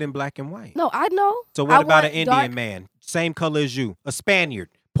is bigger than black and white. No, I know. So I what about want an Indian dark- man, same color as you, a Spaniard,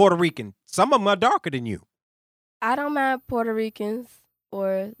 Puerto Rican. Some of them are darker than you. I don't mind Puerto Ricans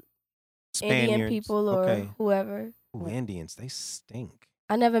or Indian Spaniards. people or Okay. whoever. Ooh, Indians, they stink.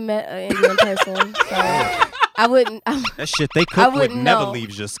 I never met an Indian person, so I wouldn't. That shit they I cook with wouldn't never know.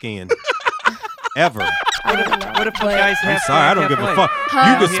 leaves your skin. Ever. I wouldn't know. What if the But- guy's I'm half sorry, I don't black, give a half fuck.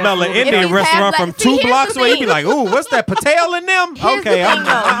 white? You can smell an If Indian he's restaurant half from black- see, 2 here's blocks the away. You be thing. like, ooh, what's that, Patel in them? Here's Okay, the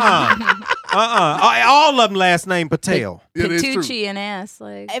thing, all of them last name Patel. Pitucci and ass.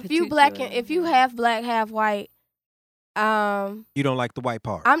 Like If you if you half black, half white, You don't like the white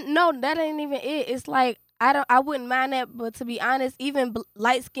part. no, that ain't even it. It's like I wouldn't mind that, but to be honest, even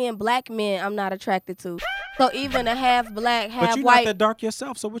light skinned black men, I'm not attracted to. So even a half black, half But you white, not that dark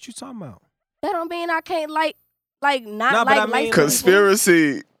yourself, so what you talking about? that don't mean I can't not No, but like I mean- light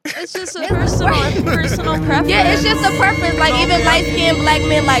Conspiracy. It's just a personal preference. Yeah, it's just a preference. Like even light skinned black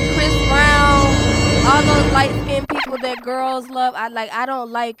men like Chris Brown, all those light skinned people that girls love. I don't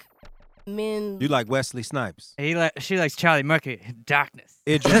like men. You like Wesley Snipes. She likes Charlie Murphy. Darkness.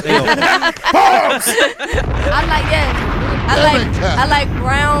 Idris Elba. I like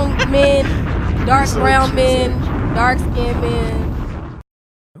brown men, dark brown men, dark skinned men.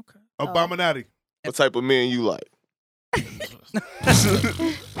 Abominati. What type of men you like? That's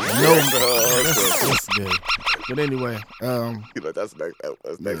good. But anyway, that's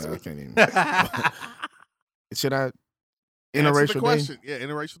next I week. can't even. Should I Answer the interracial question. dating? Yeah,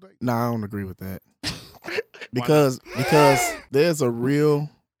 interracial dating. No, I don't agree with that. because there's a real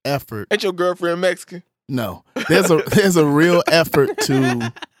effort. Ain't your girlfriend Mexican? No, there's a real effort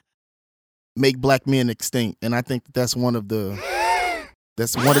to make black men extinct, and I think that's one of the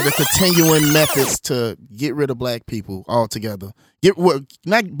continuing methods to get rid of black people altogether.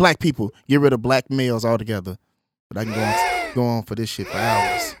 Not black people, get rid of black males altogether. But I can go on for this shit for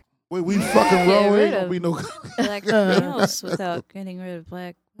hours. Wait, we fucking Get roll. rid Ain't gonna of be no. black males without getting rid of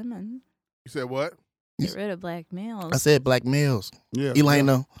black women. You said what? Get rid of black males. I said black males. Yeah,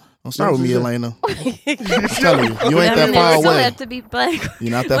 Elena. Don't start with me, Yeah. Elena. I'm telling you, you ain't I that mean, far there still away. have to be black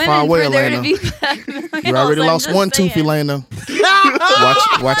You're not that women far away, for there to Elena. be black You males, already I'm lost just one tooth, saying. Elena.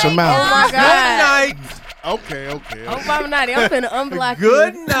 Watch your Oh mouth. my Good god. night. Okay. Oh, Abominati, I'm finna unblock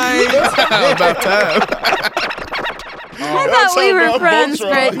Good you. night. About time. I thought we were friends, I'm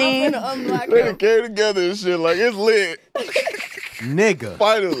Brittany. finna unblock They you. done came together and shit like it's lit. Nigga.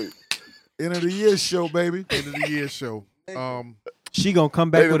 Finally. End of the year show, baby. End of the year show. She gonna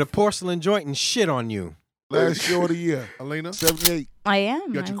come back with a porcelain joint and shit on you. Last show of the year. Elena, 78. I am.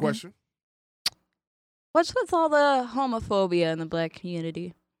 you got your question? What's with all the homophobia in the black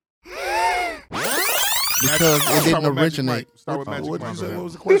community? Because it didn't originate. Start with Magic What Mike. you say? What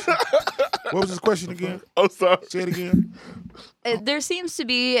was the question? What was his question again? I'm sorry. Say it again. There seems to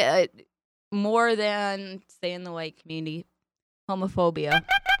be more than, say, in the white community, homophobia,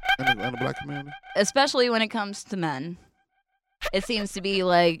 And the black community. especially when it comes to men. It seems to be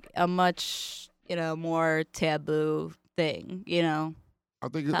like a much, more taboo thing, I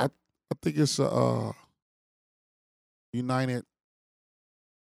think it's a united.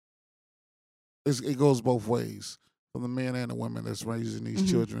 It goes both ways, from the men and the women that's raising these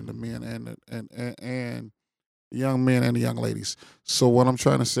children, the men and the young men and the young ladies. So what I'm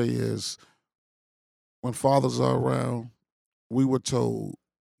trying to say is, when fathers are around, we were told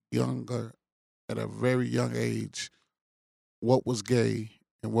younger, at a very young age, what was gay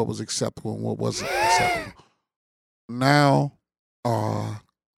and what was acceptable and what wasn't acceptable. Now,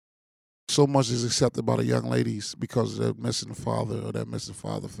 so much is accepted by the young ladies because they're missing a father or they're missing a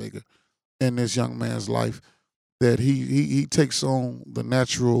father figure in this young man's life, that he takes on the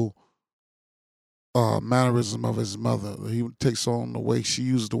natural mannerism of his mother. He takes on the way she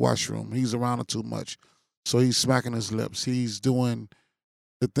uses the washroom. He's around her too much. So he's smacking his lips. He's doing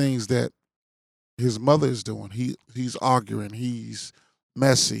the things that his mother is doing. He's arguing. He's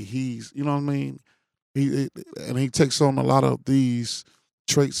messy. He's, you know what I mean? He takes on a lot of these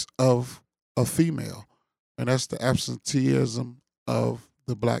traits of a female, and that's the absenteeism of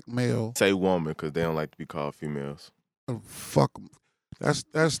the black male. Say woman because they don't like to be called females. Fuck 'em. That's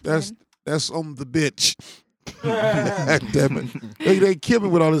on the bitch. Damn it. They kill me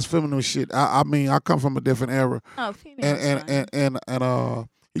with all this feminine shit. I mean, I come from a different era. Oh, female. And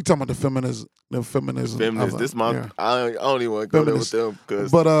you talking about the feminism. Feminists. This month, yeah. I don't even want to go there with Feminists. them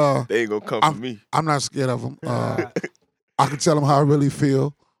because But they ain't gonna come for me. I'm not scared of them. I can tell them how I really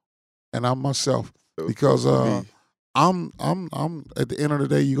feel, and I'm myself because I'm at the end of the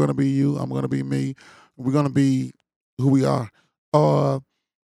day, you're gonna be you. I'm gonna be me. We're gonna be who we are.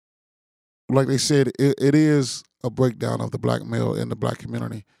 Like they said, it is a breakdown of the black male in the black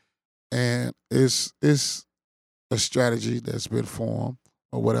community, and it's a strategy that's been formed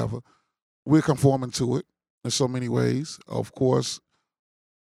or whatever. We're conforming to it in so many ways, of course.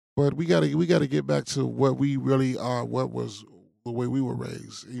 But we gotta get back to what we really are, what was the way we were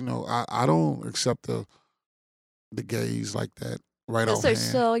raised. You know, I don't accept the gays like that right Because off there's hand.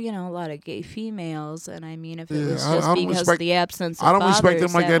 still, a lot of gay females, and I mean, if it Yeah, was I just don't because respect- of the absence of I don't respect them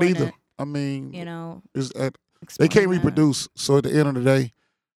fathers, like that either. wouldn't, I mean, explain they can't that. reproduce. So at the end of the day,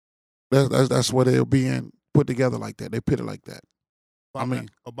 that's where they're being put together like that. They put it like that. I mean,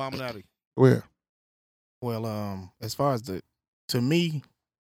 Abominati. where? Well, as far as to me,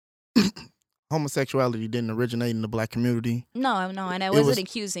 homosexuality didn't originate in the black community. No, and I It wasn't was-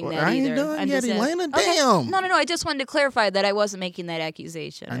 accusing Well, that I ain't either. done I'm yet, just saying- Elena. Okay. Damn. No. I just wanted to clarify that I wasn't making that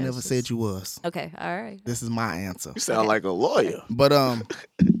accusation. I was never just- said you was. Okay, all right. This is my answer. You sound like a lawyer. But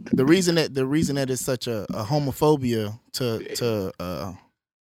the reason that it's such a homophobia to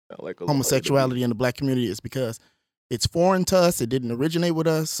Like a homosexuality in the black community is because it's foreign to us. It didn't originate with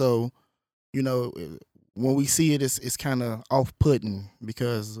us. So, when we see it, it's kind of off-putting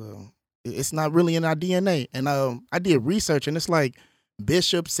because it's not really in our DNA. And I did research, and it's like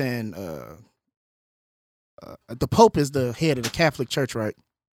bishops and the Pope is the head of the Catholic Church, right?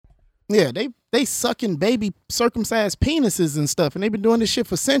 Yeah, they sucking baby circumcised penises and stuff, and they've been doing this shit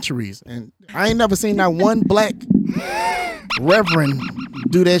for centuries. And I ain't never seen not one black reverend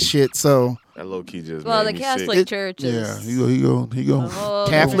do that shit. So that low key just Well, made the me Catholic sick. Church Yeah, is he go. whole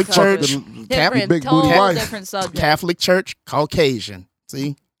Catholic different Church, subject. Catholic Different, total different subject. Catholic Church, Caucasian.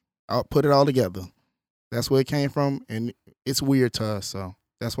 See, I'll put it all together. That's where it came from, and it's weird to us. So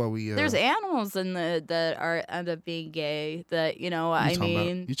that's why we. There's animals in that end up being gay. That I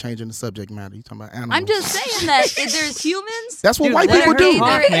mean, you changing the subject matter. You talking about animals? I'm just saying that if there's humans. That's what Dude, white let people her do. talk,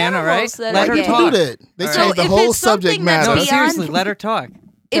 There are man, all right? animals that Let are her gay. People talk. do that. They All change right. the If whole it's subject something that's matter. No, beyond- seriously, let her talk.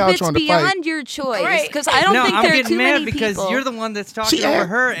 If Y'all it's trying to fight. beyond your choice, because I don't no, think I'm there are getting too mad many because people. you're the one that's talking She over asked,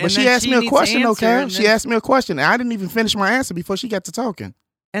 her, and but she then asked me a needs question, to though, answer, Karen. and She then- asked me a question. I didn't even finish my answer before she got to talking,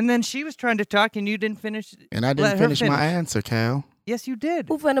 And then she was trying to talk, and you didn't finish. and I Let didn't her finish my answer, Cal. Yes, you did.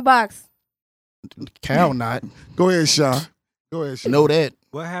 Poop in the box. Cal, not. Go ahead, Sean. Go ahead, Sean. Know that.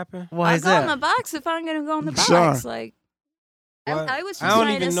 What happened? Why I'll is go in that? the box if I'm gonna go in the box. Sure. Like What? I was just I don't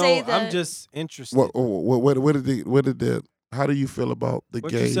trying even to know. say that. I'm just interested. What did the? How do you feel about the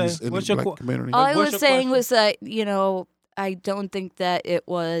What'd you gays say? in What's the your black community? All I What's was your saying question? was that, I don't think that it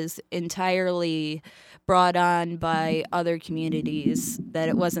was entirely brought on by other communities, that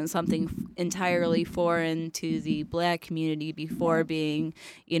it wasn't something entirely foreign to the black community before being,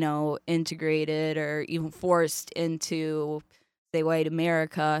 integrated or even forced into, say, white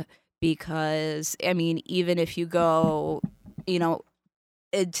America. Because, I mean, even if you go,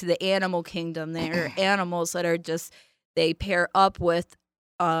 into the animal kingdom, there are animals that are just, they pair up with,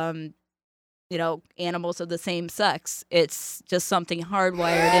 animals of the same sex. It's just something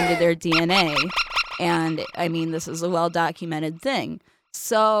hardwired into their DNA. And I mean, this is a well-documented thing.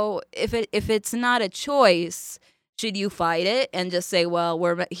 So if it's not a choice, should you fight it and just say, well,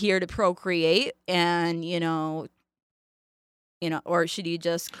 we're here to procreate and, or should you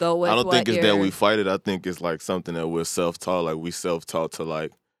just go with I don't what think it's that you're- we fight it. I think it's like something that we're self-taught. Like we self-taught to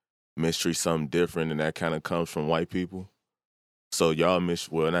like mistreat something different, and that kind of comes from white people. So y'all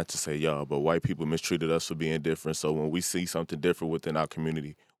well, not to say y'all, but white people mistreated us for being different. So when we see something different within our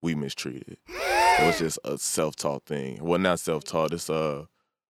community, we mistreat it. So it's just a self-taught thing. Well, not self-taught. It's what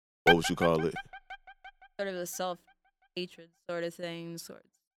would you call it? sort of a self-hatred sort of thing, sort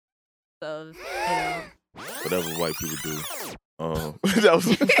of, Whatever white people do. That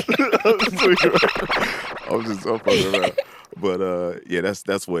was I'm fucking around. But yeah,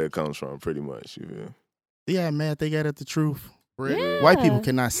 that's where it comes from, pretty much. You feel? Yeah, man, they got at the truth. Yeah. White people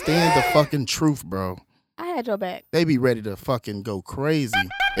cannot stand the fucking truth, bro. I had your back. They be ready to fucking go crazy.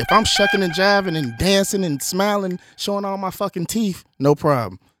 If I'm shucking and jiving and dancing and smiling, showing all my fucking teeth, no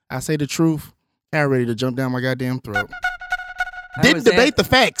problem. I say the truth, I'm ready to jump down my goddamn throat. Didn't debate the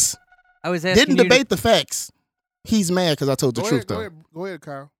facts. I was asking Didn't you to- debate the facts. He's mad because I told the Go truth, ahead, though. Go ahead,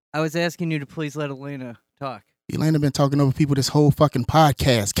 Kyle. I was asking you to please let Elena talk. Elena been talking over people this whole fucking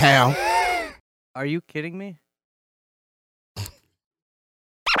podcast, Cal. Are you kidding me?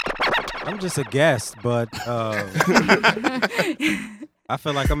 I'm just a guest, but I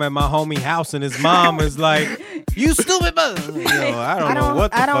feel like I'm at my homie house and his mom is like, "You stupid mother." I don't know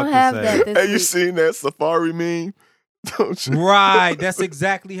what the fuck to say. Have you seen that Safari meme? Don't you? Right, that's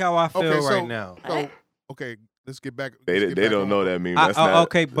exactly how I feel Okay, so- right now. So, okay, let's get back. They don't know that meme. That's not,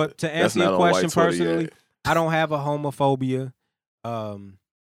 Okay, but to that's answer not your on white question Twitter personally, yet. I don't have a homophobia. One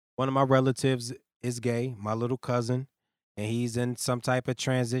of my relatives is gay, my little cousin, and he's in some type of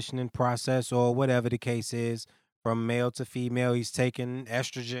transitioning process or whatever the case is. from male to female. He's taking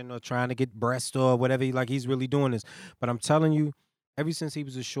estrogen or trying to get breast or whatever. He's really doing this. But I'm telling you, ever since he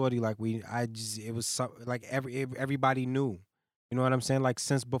was a shorty, it was like everybody knew. You know what I'm saying? Like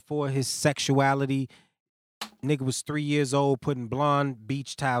since before his sexuality, nigga was 3 years old putting blonde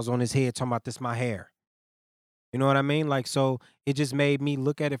beach towels on his head, talking about this my hair. You know what I mean? Like, so it just made me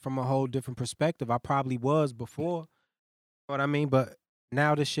look at it from a whole different perspective. I probably was before. You know what I mean? But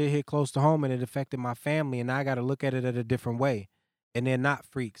now this shit hit close to home and it affected my family, and I got to look at it at a different way. And they're not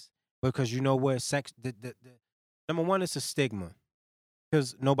freaks because you know what? Sex, number one, it's a stigma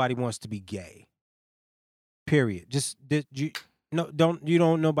because nobody wants to be gay. Period.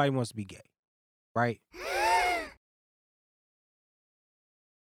 Nobody wants to be gay, right?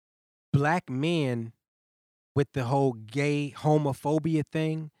 Black men with the whole gay homophobia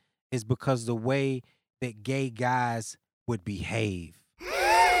thing is because the way that gay guys would behave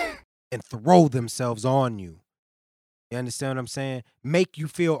and throw themselves on you. You understand what I'm saying? Make you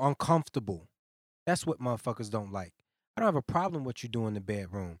feel uncomfortable. That's what motherfuckers don't like. I don't have a problem with what you do in the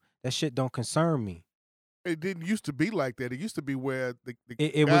bedroom. That shit don't concern me. It didn't used to be like that. It used to be where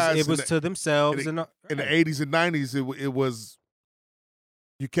it was to themselves. In the 80s and 90s, it was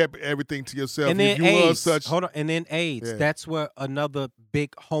you kept everything to yourself. And then AIDS. And then AIDS. Yeah. That's where another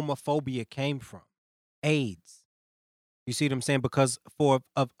big homophobia came from. AIDS. You see what I'm saying? Because for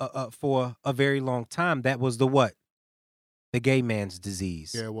a very long time, that was the what? The gay man's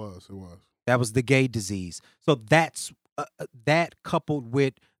disease. Yeah, it was. That was the gay disease. So that's that coupled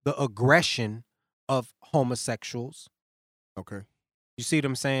with the aggression of homosexuals. Okay. You see what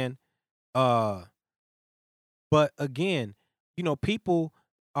I'm saying? But again, people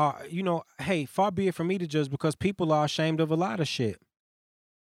are, hey, far be it from me to judge because people are ashamed of a lot of shit.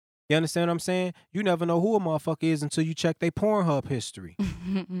 You understand what I'm saying? You never know who a motherfucker is until you check their Pornhub history.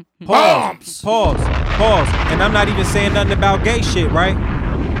 Pause. And I'm not even saying nothing about gay shit, right?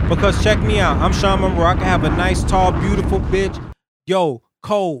 Because check me out. I'm Sean Monroe. I can have a nice, tall, beautiful bitch. Yo,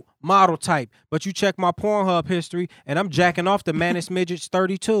 cold, model type. But you check my Pornhub history, and I'm jacking off the Manish Midgets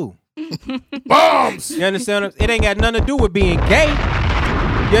 32. Bombs! You understand? It ain't got nothing to do with being gay.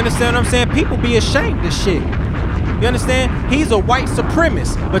 You understand what I'm saying? People be ashamed of shit. You understand? He's a white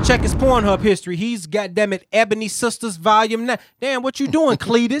supremacist. But check his Pornhub history. He's, goddammit, Ebony Sisters Volume 9. Damn, what you doing,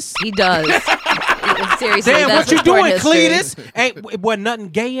 Cletus? He does. Seriously, damn, that's what you doing, history. Cletus? Wasn't nothing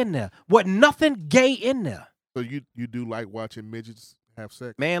gay in there. Wasn't nothing gay in there. So you do like watching midgets have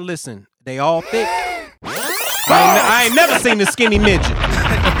sex? Man, listen, they all thick. I ain't never seen the skinny midget.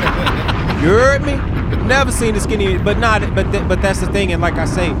 You heard me? Never seen the skinny, but that's the thing. And like I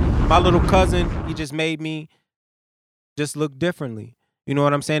say, my little cousin, he just made me just look differently. You know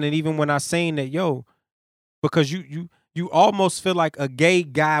what I'm saying? And even when I saying that, yo, because you almost feel like a gay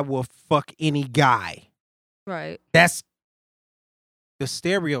guy will fuck any guy. Right. That's the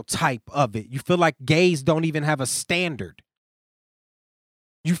stereotype of it. You feel like gays don't even have a standard.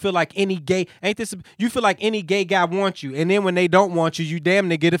 You feel like any gay you feel like any gay guy wants you, and then when they don't want you, you damn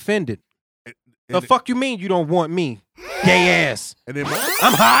near get offended. The fuck you mean you don't want me? Gay ass. And then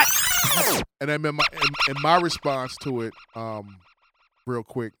I'm hot. And then my response to it, real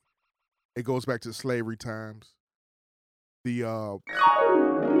quick, it goes back to slavery times. I don't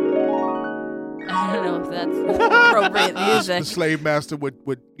know if that's appropriate music. The slave master would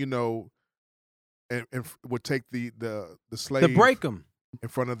and would take the slave to break him in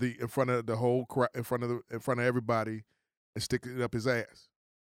front of the whole crowd, in front of everybody, and stick it up his ass.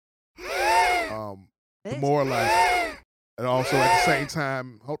 Demoralizing. And also at the same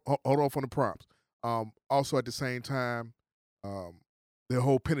time, hold off on the prompts. Also at the same time, the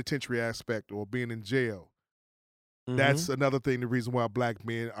whole penitentiary aspect or being in jail. Mm-hmm. That's another thing. The reason why black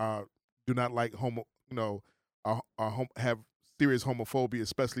men do not like have serious homophobia,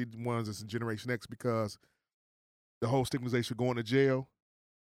 especially the ones that's in Generation X, because the whole stigmatization of going to jail,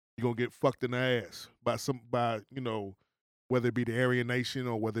 you're gonna get fucked in the ass by whether it be the Aryan Nation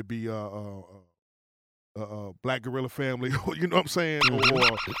or whether it be Black Gorilla Family, you know what I'm saying,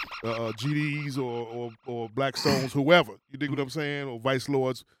 or GDs or Black Stones, whoever. You dig what I'm saying? Or Vice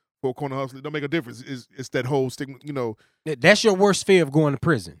Lords, Four Corner Hustler. It don't make a difference. It's that whole stigma. That's your worst fear of going to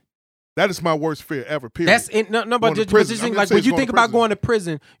prison. That is my worst fear ever. Period. That's it. No, but just think, like when you think about going to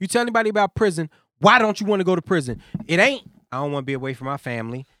prison, you tell anybody about prison. Why don't you want to go to prison? It ain't. I don't want to be away from my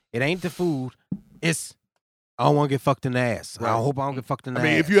family. It ain't the food. It's I don't want to get fucked in the ass. Right. I hope I don't get fucked in the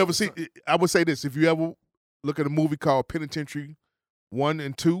ass. If you ever see, I would say this: if you ever look at a movie called Penitentiary 1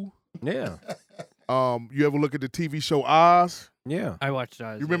 and 2, yeah. You ever look at the TV show Oz? Yeah, I watched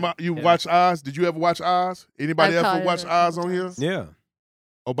Oz. You remember you watched Oz? Did you ever watch Oz? Anybody ever watch Oz on here? Yeah.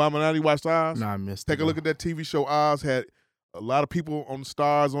 Obama now you watched Oz? Nah, I missed Take it. a look at that TV show. Oz had a lot of people on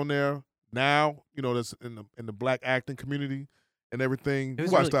Stars on there. Now, that's in the black acting community and everything. It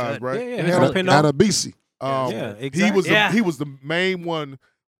was You watched really Oz, good. right? Yeah, yeah. Adabisi. Yeah, exactly. He was the main one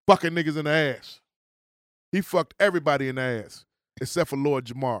fucking niggas in the ass. He fucked everybody in the ass except for Lord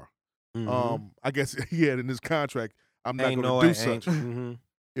Jamar. I guess he had in his contract, I'm not Ain't going no to do I such. ain't.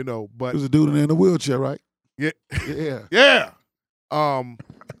 But There's a dude in a wheelchair, right? yeah, Yeah. yeah.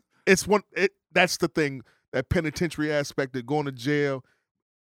 That's the thing, that penitentiary aspect of going to jail.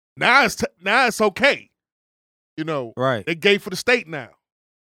 Now it's okay. Right. They gay for the state now.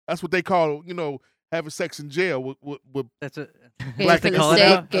 That's what they call, having sex in jail with That's a Gay black for guys. the call it state,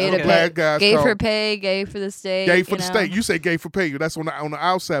 now? gay Okay. to Black pay, guys gay call- for pay, gay for the state. Gay for you the know? state. You say gay for pay. That's on the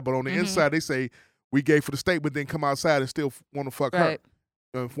outside, but on the inside they say we gay for the state, but then come outside and still want to fuck Right.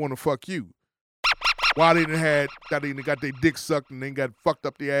 her, want to fuck you. Why they didn't got their dick sucked and then got fucked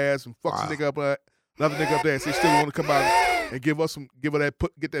up the ass and fucked the nigga up, another nigga up there, and they still want to come out and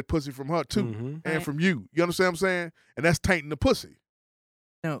get that pussy from her too, and from you. You understand what I'm saying? And that's tainting the pussy.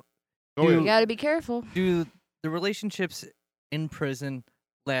 No. Go ahead. You got to be careful. Do the relationships in prison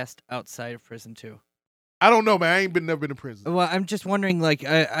last outside of prison too? I don't know, man. I ain't never been in prison. Well, I'm just wondering. Like,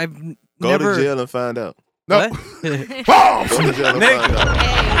 I've Go never. to jail and find out. No. What? Balls! Go to jail and find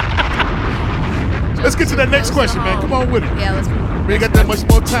out. Let's get to that next question, man. Come on with it. Yeah, let's. We ain't got that much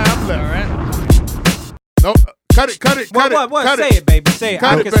more time left. All right. No, cut it. What? Cut Say it. it, baby. Say it.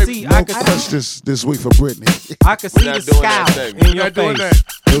 Cut I it, can baby. see. No I can see. questions this week for Brittany. I can see We're the not doing that scowl segment. in We're your not doing face.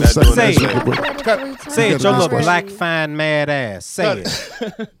 that. It was Not doing Say second it. this week, but- Say it, your little Cut it. black fine mad ass. Say Cut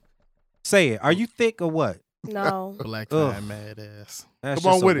it. Say it. Are you thick or what? No. Black Ugh. fine mad ass. That's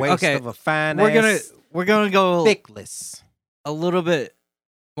Come on just with a it. waste Okay. of a fine We're ass. gonna go thickless. a little bit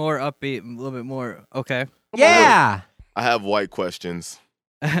more upbeat, a little bit more. Okay. Yeah. I have white questions.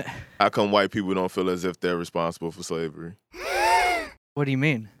 How come white people don't feel as if they're responsible for slavery? What do you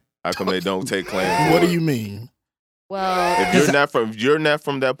mean? How come they don't take claim? What do you mean? Well, If you're not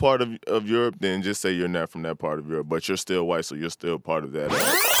from that part of Europe, then just say you're not from that part of Europe. But you're still white, so you're still part of that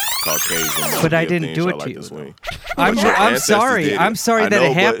Caucasian. But I way of didn't things do y'all it to like you, swing. I'm But your I'm ancestors sorry. did it. I'm sorry I that know,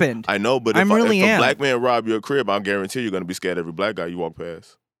 it but- happened. I know, but I'm if really a am. black man rob your crib, I guarantee you're gonna be scared of every black guy you walk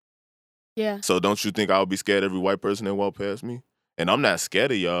past. Yeah. So don't you think I'll be scared of every white person that walk past me? And I'm not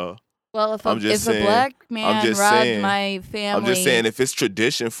scared of y'all. well, if I'm a just saying- black I'm man just robbed saying- my family, I'm just saying, if it's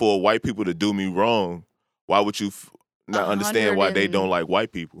tradition for white people to do me wrong, why would you not understand why they don't like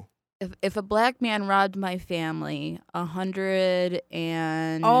white people? if a black man robbed my family 100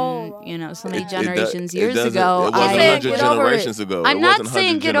 and so many generations years ago, It wasn't 100 generations ago. I'm It not wasn't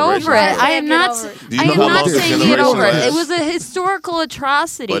saying 100 get over it. generations ago. I am not. Do you I know am how not long the saying get over it. generation It was a historical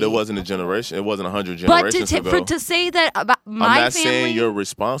atrocity. But it wasn't a generation. It wasn't 100 But generations ago. to say that about my I'm not family, saying you're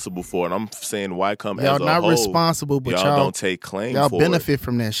responsible for it. I'm saying why come Y'all as a not whole, responsible, but y'all don't take claim Y'all for benefit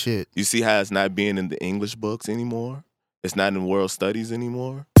from that shit. it. You see how it's not being in the English books anymore? It's not in world studies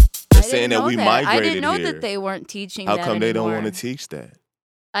anymore? They're saying that we migrated I didn't know here. that they weren't teaching How that come they don't anymore. want to teach that?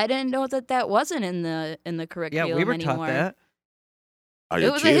 I didn't know that wasn't in the curriculum Yeah, we were anymore. taught that. Are It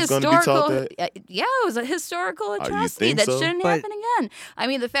your was kids a going to be historical, taught that? yeah, it was a historical you atrocity think that so? shouldn't But- happen again. I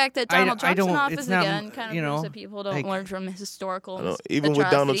mean, the fact that I Donald Trump's in don't- office it's not, again kind of you proves know, that people don't like- learn from historical I don't- even with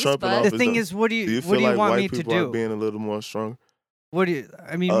Donald atrocities, Trump in but- office, The thing though, is, what do you feel like want white me to people are do? being a little more strong? What do you?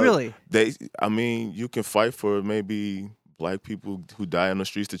 I mean, really? I mean, you can fight for maybe black people who die on the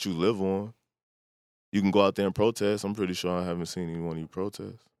streets that you live on. You can go out there and protest. I'm pretty sure I haven't seen anyone of you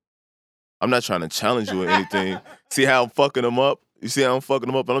protest. I'm not trying to challenge you or anything. See how I'm fucking them up? You see how I'm fucking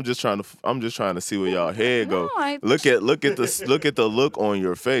them up? And I'm just trying to see where y'all head go. Look at the look on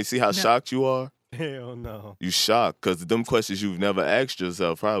your face. See how shocked you are? Hell no. You shocked because them questions you've never asked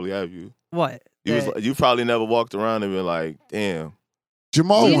yourself, probably have you? What? You probably never walked around and been like, damn.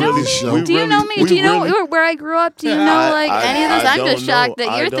 Jamal Do you know wanted me? this show. Do you know me? Do you know where I grew up? Do you know any of this? I'm just shocked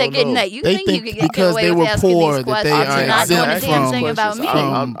that you're thinking that you They think you think could get away they with were asking poor these that they questions are and not knowing a exempt damn from thing about me.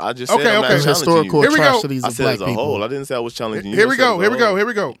 I just said Okay, I'm okay. not Historical Here we go. atrocities I of said black as a people. whole. I didn't say I was challenging you. Here I we said go. as a Here we go. whole. Here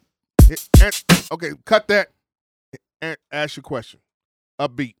we go. Okay, cut that. Ask your question.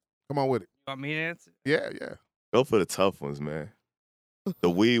 Upbeat. Come on with it. You want me to answer? Yeah. Go for the tough ones, man. The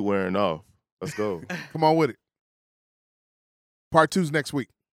weed wearing off. Let's go. Come on with it. Part 2's next week.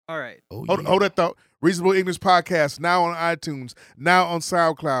 All right. Hold that thought. Reasonable English Podcast now on iTunes, now on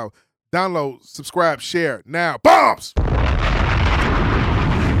SoundCloud. Download, subscribe, share now. Bombs!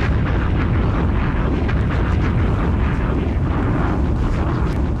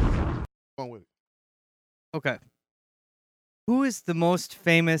 Come on with it. Okay. Who is the most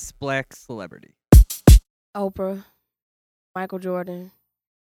famous black celebrity? Oprah, Michael Jordan,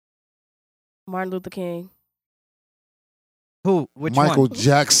 Martin Luther King. Who? Which Michael one?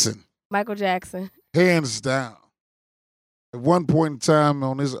 Jackson. Michael Jackson. Hands down. At one point in time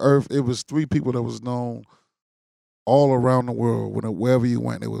on this earth, it was 3 people that was known all around the world. Wherever you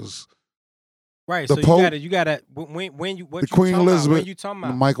went, it was Right. the So Pope, you gotta when you what the you Queen talking Elizabeth, about? When you talking and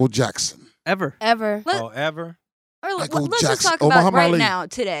about? Michael Jackson. Ever. Ever. Let, Oh, ever? or Michael let's just Jackson. talk Oh, about Muhammad right Ali. now,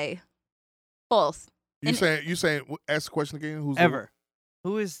 today. Both. You saying? Ask the question again. Who's the- Ever.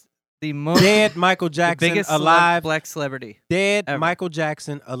 Who is the most Dead Michael Jackson, the biggest alive. black celebrity? Dead ever. Michael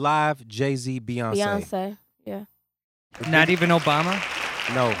Jackson, alive. Jay-Z, Beyonce. Beyonce. Yeah. Not even Obama.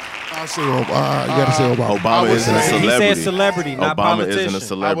 No. I say, you gotta say Obama. Obama isn't a He celebrity. said celebrity, not Obama politician. isn't a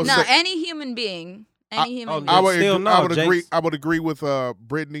celebrity. No, any human being. Any human being. I would, Still no, I would Jace. agree. I would agree with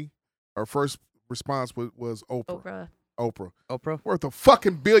Brittany. Her first response was Oprah. Oprah. Worth a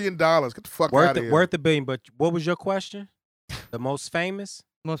fucking $1 billion. Get the fuck out of here. Worth $1 billion. But what was your question? The most famous?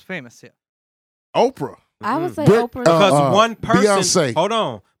 Most famous, yeah. Oprah. I would say Brit- Oprah. Because one person. Beyonce. Hold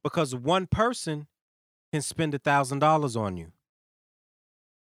on. Because one person can spend $1,000 on you.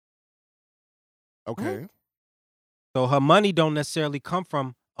 Okay. So her money don't necessarily come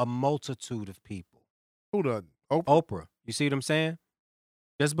from a multitude of people. Who done? Oprah. You see what I'm saying?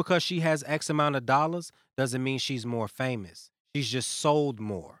 Just because she has X amount of dollars doesn't mean she's more famous. She's just sold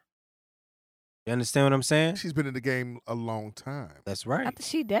more. You understand what I'm saying? She's been in the game a long time. That's right.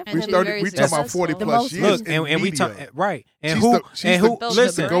 She And definitely. she's very We talking about 40 successful. plus years. Look, in and we media. talk right. And She's who the- she's and the- who she's the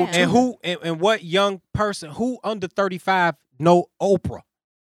listen go-to. and who and what young person who under 35 know Oprah?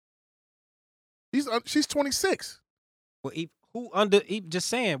 She's 26. Well, just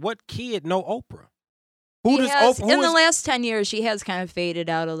saying, what kid know Oprah? Who She does has, Oprah? Who in the is- last 10 years, she has kind of faded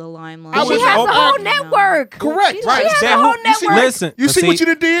out of the limelight. I She was has Oprah. a whole network. Correct. She Right. has That a whole who- you see- network. Listen, You but see what you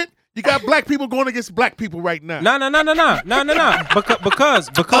done did? You got black people going against black people right now. No. Because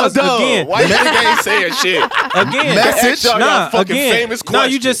dog, again, why you think they ain't saying shit? again, Message. Y'all got fucking famous No, you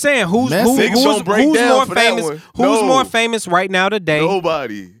question. just saying who's Niggas don't break down more for that famous? one. Who's No. more famous right now today?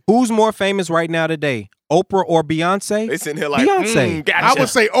 Nobody. Who's more famous right now today? Oprah or Beyonce? They sitting here like, Beyonce. gotcha. I would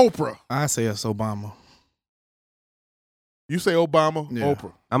say Oprah. I say it's Obama. You say Obama, Yeah.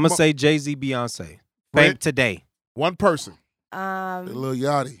 Oprah. I'm gonna say Jay-Z, Beyonce. Fame Brent? today. One person. Lil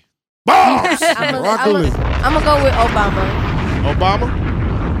Yachty. Bombs! I'm Broccoli. gonna go with Obama.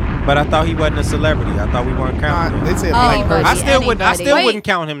 Obama? But I thought he wasn't a celebrity. I thought we weren't counting him. They said Oh, black person. I still wouldn't. I Anybody. still Wait. wouldn't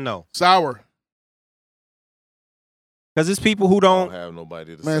count him though, Sour. because it's people who I don't don't have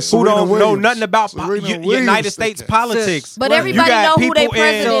nobody to Man, say. who Serena don't know Williams. nothing about Serena United Williams States said that. politics. But You everybody got know who their people in-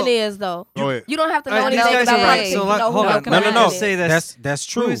 president is, though. Go ahead. You don't have to know These anything guys about are right. politics So to let- know hold who on. their No. president Say is. this. That's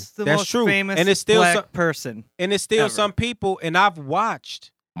true. Who's the That's most true. famous And it's still black person? and it's still ever? some people. And I've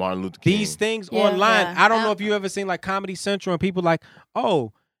watched Martin Luther King. these things Yeah, online. yeah. I don't know if you ever seen like Comedy Central and people like,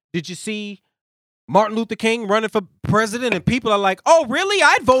 oh, did you see Martin Luther King running for president? And people are like, oh, really?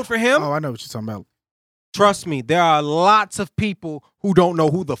 I'd vote for him. Oh, I know what you're talking about. Trust me, there are lots of people who don't know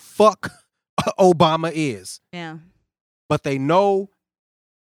who the fuck Obama is, Yeah. but they know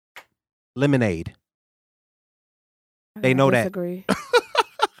Lemonade. They know that. Disagree.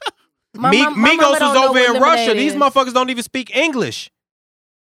 Migos was over in Russia. These motherfuckers don't even speak English,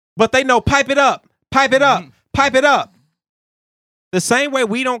 but they know pipe it up, pipe it up, pipe it up. The same way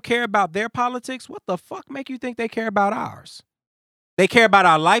we don't care about their politics, what the fuck make you think they care about ours? They care about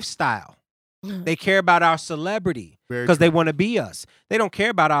our lifestyle. They care about our celebrity Very because they true. want to be us. They don't care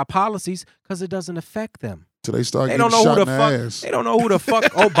about our policies because it doesn't affect them. Till they start They getting don't know shot who in the the fuck. ass. They don't know who the fuck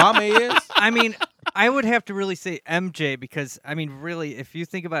Obama is. I mean, I would have to really say MJ because, I mean, really, if you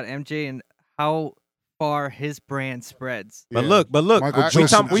think about MJ and how far his brand spreads. But look, Michael we Jackson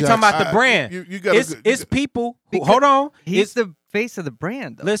talking about the brand. You gotta, It's people who, hold on. He's the face of the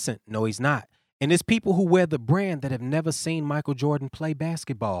brand, though. Listen, no, he's not. And it's people who wear the brand that have never seen Michael Jordan play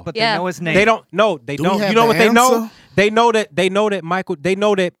basketball. But Yeah. they know his name. They don't. No, they Do we don't. have You know the what they know? answer? They know that Michael. They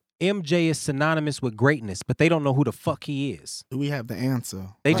know that MJ is synonymous with greatness, but they don't know who the fuck he is. Do we have the answer?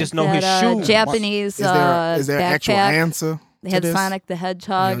 They Like, just know his That, shoes. Japanese Is there an actual backpack. answer? They to had this? Sonic the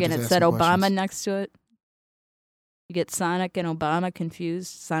Hedgehog, Yeah, and it just said asking Obama questions. next to it. You get Sonic and Obama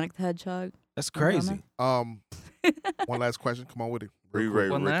confused. Sonic the Hedgehog. That's crazy. One last question. Come on with it. Re-Ray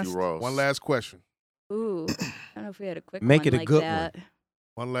One Ricky last? Ross. One last question. Ooh, I don't know if we had a quick Make one it a like good that.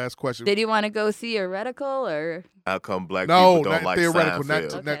 One last question. Did you want to go theoretical or? How come black No, people don't not like theoretical. Not Seinfeld?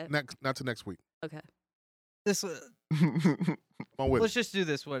 to, Okay. not to next week. Okay. This, Come on with let's it. just do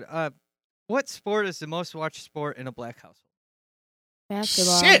this one. What sport is the most watched sport in a black household?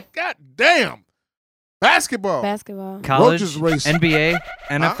 Basketball. Shit, god damn. Basketball. Basketball. College, Roaches race. NBA,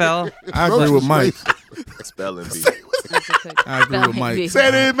 NFL. I agree with Mike. Spelling bee. I agree with Mike. Say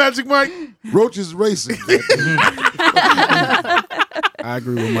it in, Magic Mike. Roach is racing. I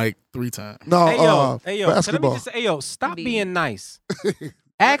agree with Mike 3 times. No, Hey yo, basketball. let me just say, stop being nice.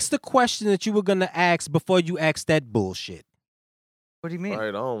 Ask the question that you were gonna ask before you asked that bullshit. What do you mean? Right,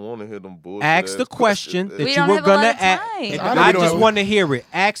 I don't want to hear them bullshit. Ask the question that We you don't were have a lot gonna of ask. time. I just want to hear it.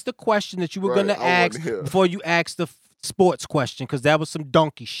 Ask the question that you were Right, gonna I wanna ask hear. before you asked the sports question, because that was some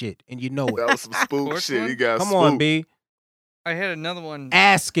donkey shit, and you know it. That was some spook Sports shit. one? You got Come on, spooked. B. I had another one.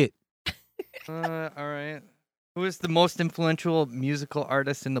 Ask it. All right. Who is the most influential musical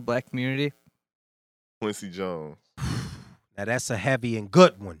artist in the black community? Quincy Jones. Now that's a heavy and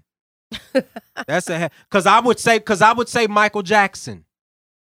good one. That's because I would say Michael Jackson.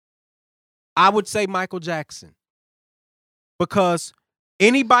 I would say Michael Jackson. Because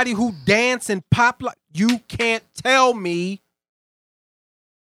anybody who dance and pop like you can't tell me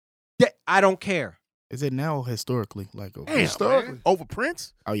that I don't care. Is it now or historically? Like Historically. Over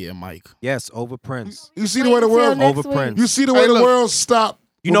Prince? Oh yeah, Mike. Yes, over Prince. You see the way the world over Prince. You see the way Hey, the look. world stopped.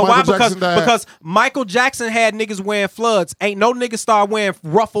 You know when why? Michael Jackson died. Because Michael Jackson had niggas wearing floods. Ain't no niggas start wearing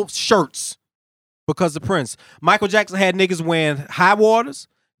ruffled shirts because of Prince. Michael Jackson had niggas wearing high waters,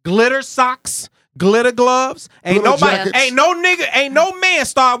 glitter socks, glitter gloves. Ain't Glitter nobody, jackets. ain't no man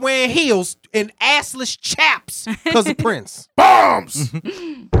start wearing heels and assless chaps because of Prince. Bombs!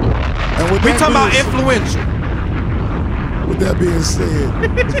 And with We that talking about being- influential. With that being said,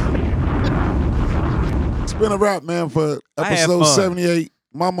 it's been a wrap, man, for I had episode fun. 78.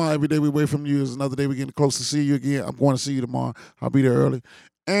 Mama, every day we wait from you is another day we getting close to see you again. I'm going to see you tomorrow. I'll be there early.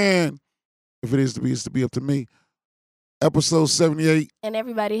 And if it is to be, it's to be up to me. Episode 78. And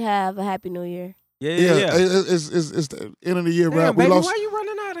everybody have a happy new year. It's the end of the year Damn, wrap. baby, We lost, why you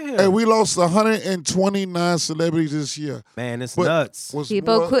running out of here? and we lost 129 celebrities this year. Man, it's But nuts. What's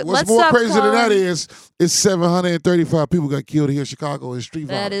People more, quit- what's what's more up, crazy than that Con? is 735 people got killed here in Chicago in street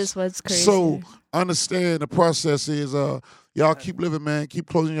violence. That is what's crazy. So understand the process is y'all keep living, man. Keep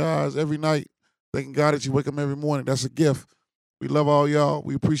closing your eyes every night. Thanking God that you wake up every morning. That's a gift. We love all y'all.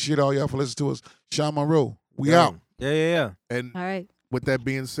 We appreciate all y'all for listening to us. Sean Monroe, we out. Yeah. And All right. with that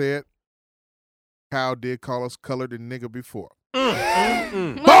being said, Kyle did call us colored and nigga before.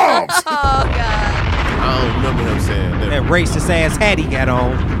 Bombs! Oh God. I don't remember him saying that. That racist ass hat he got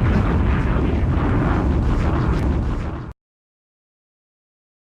on.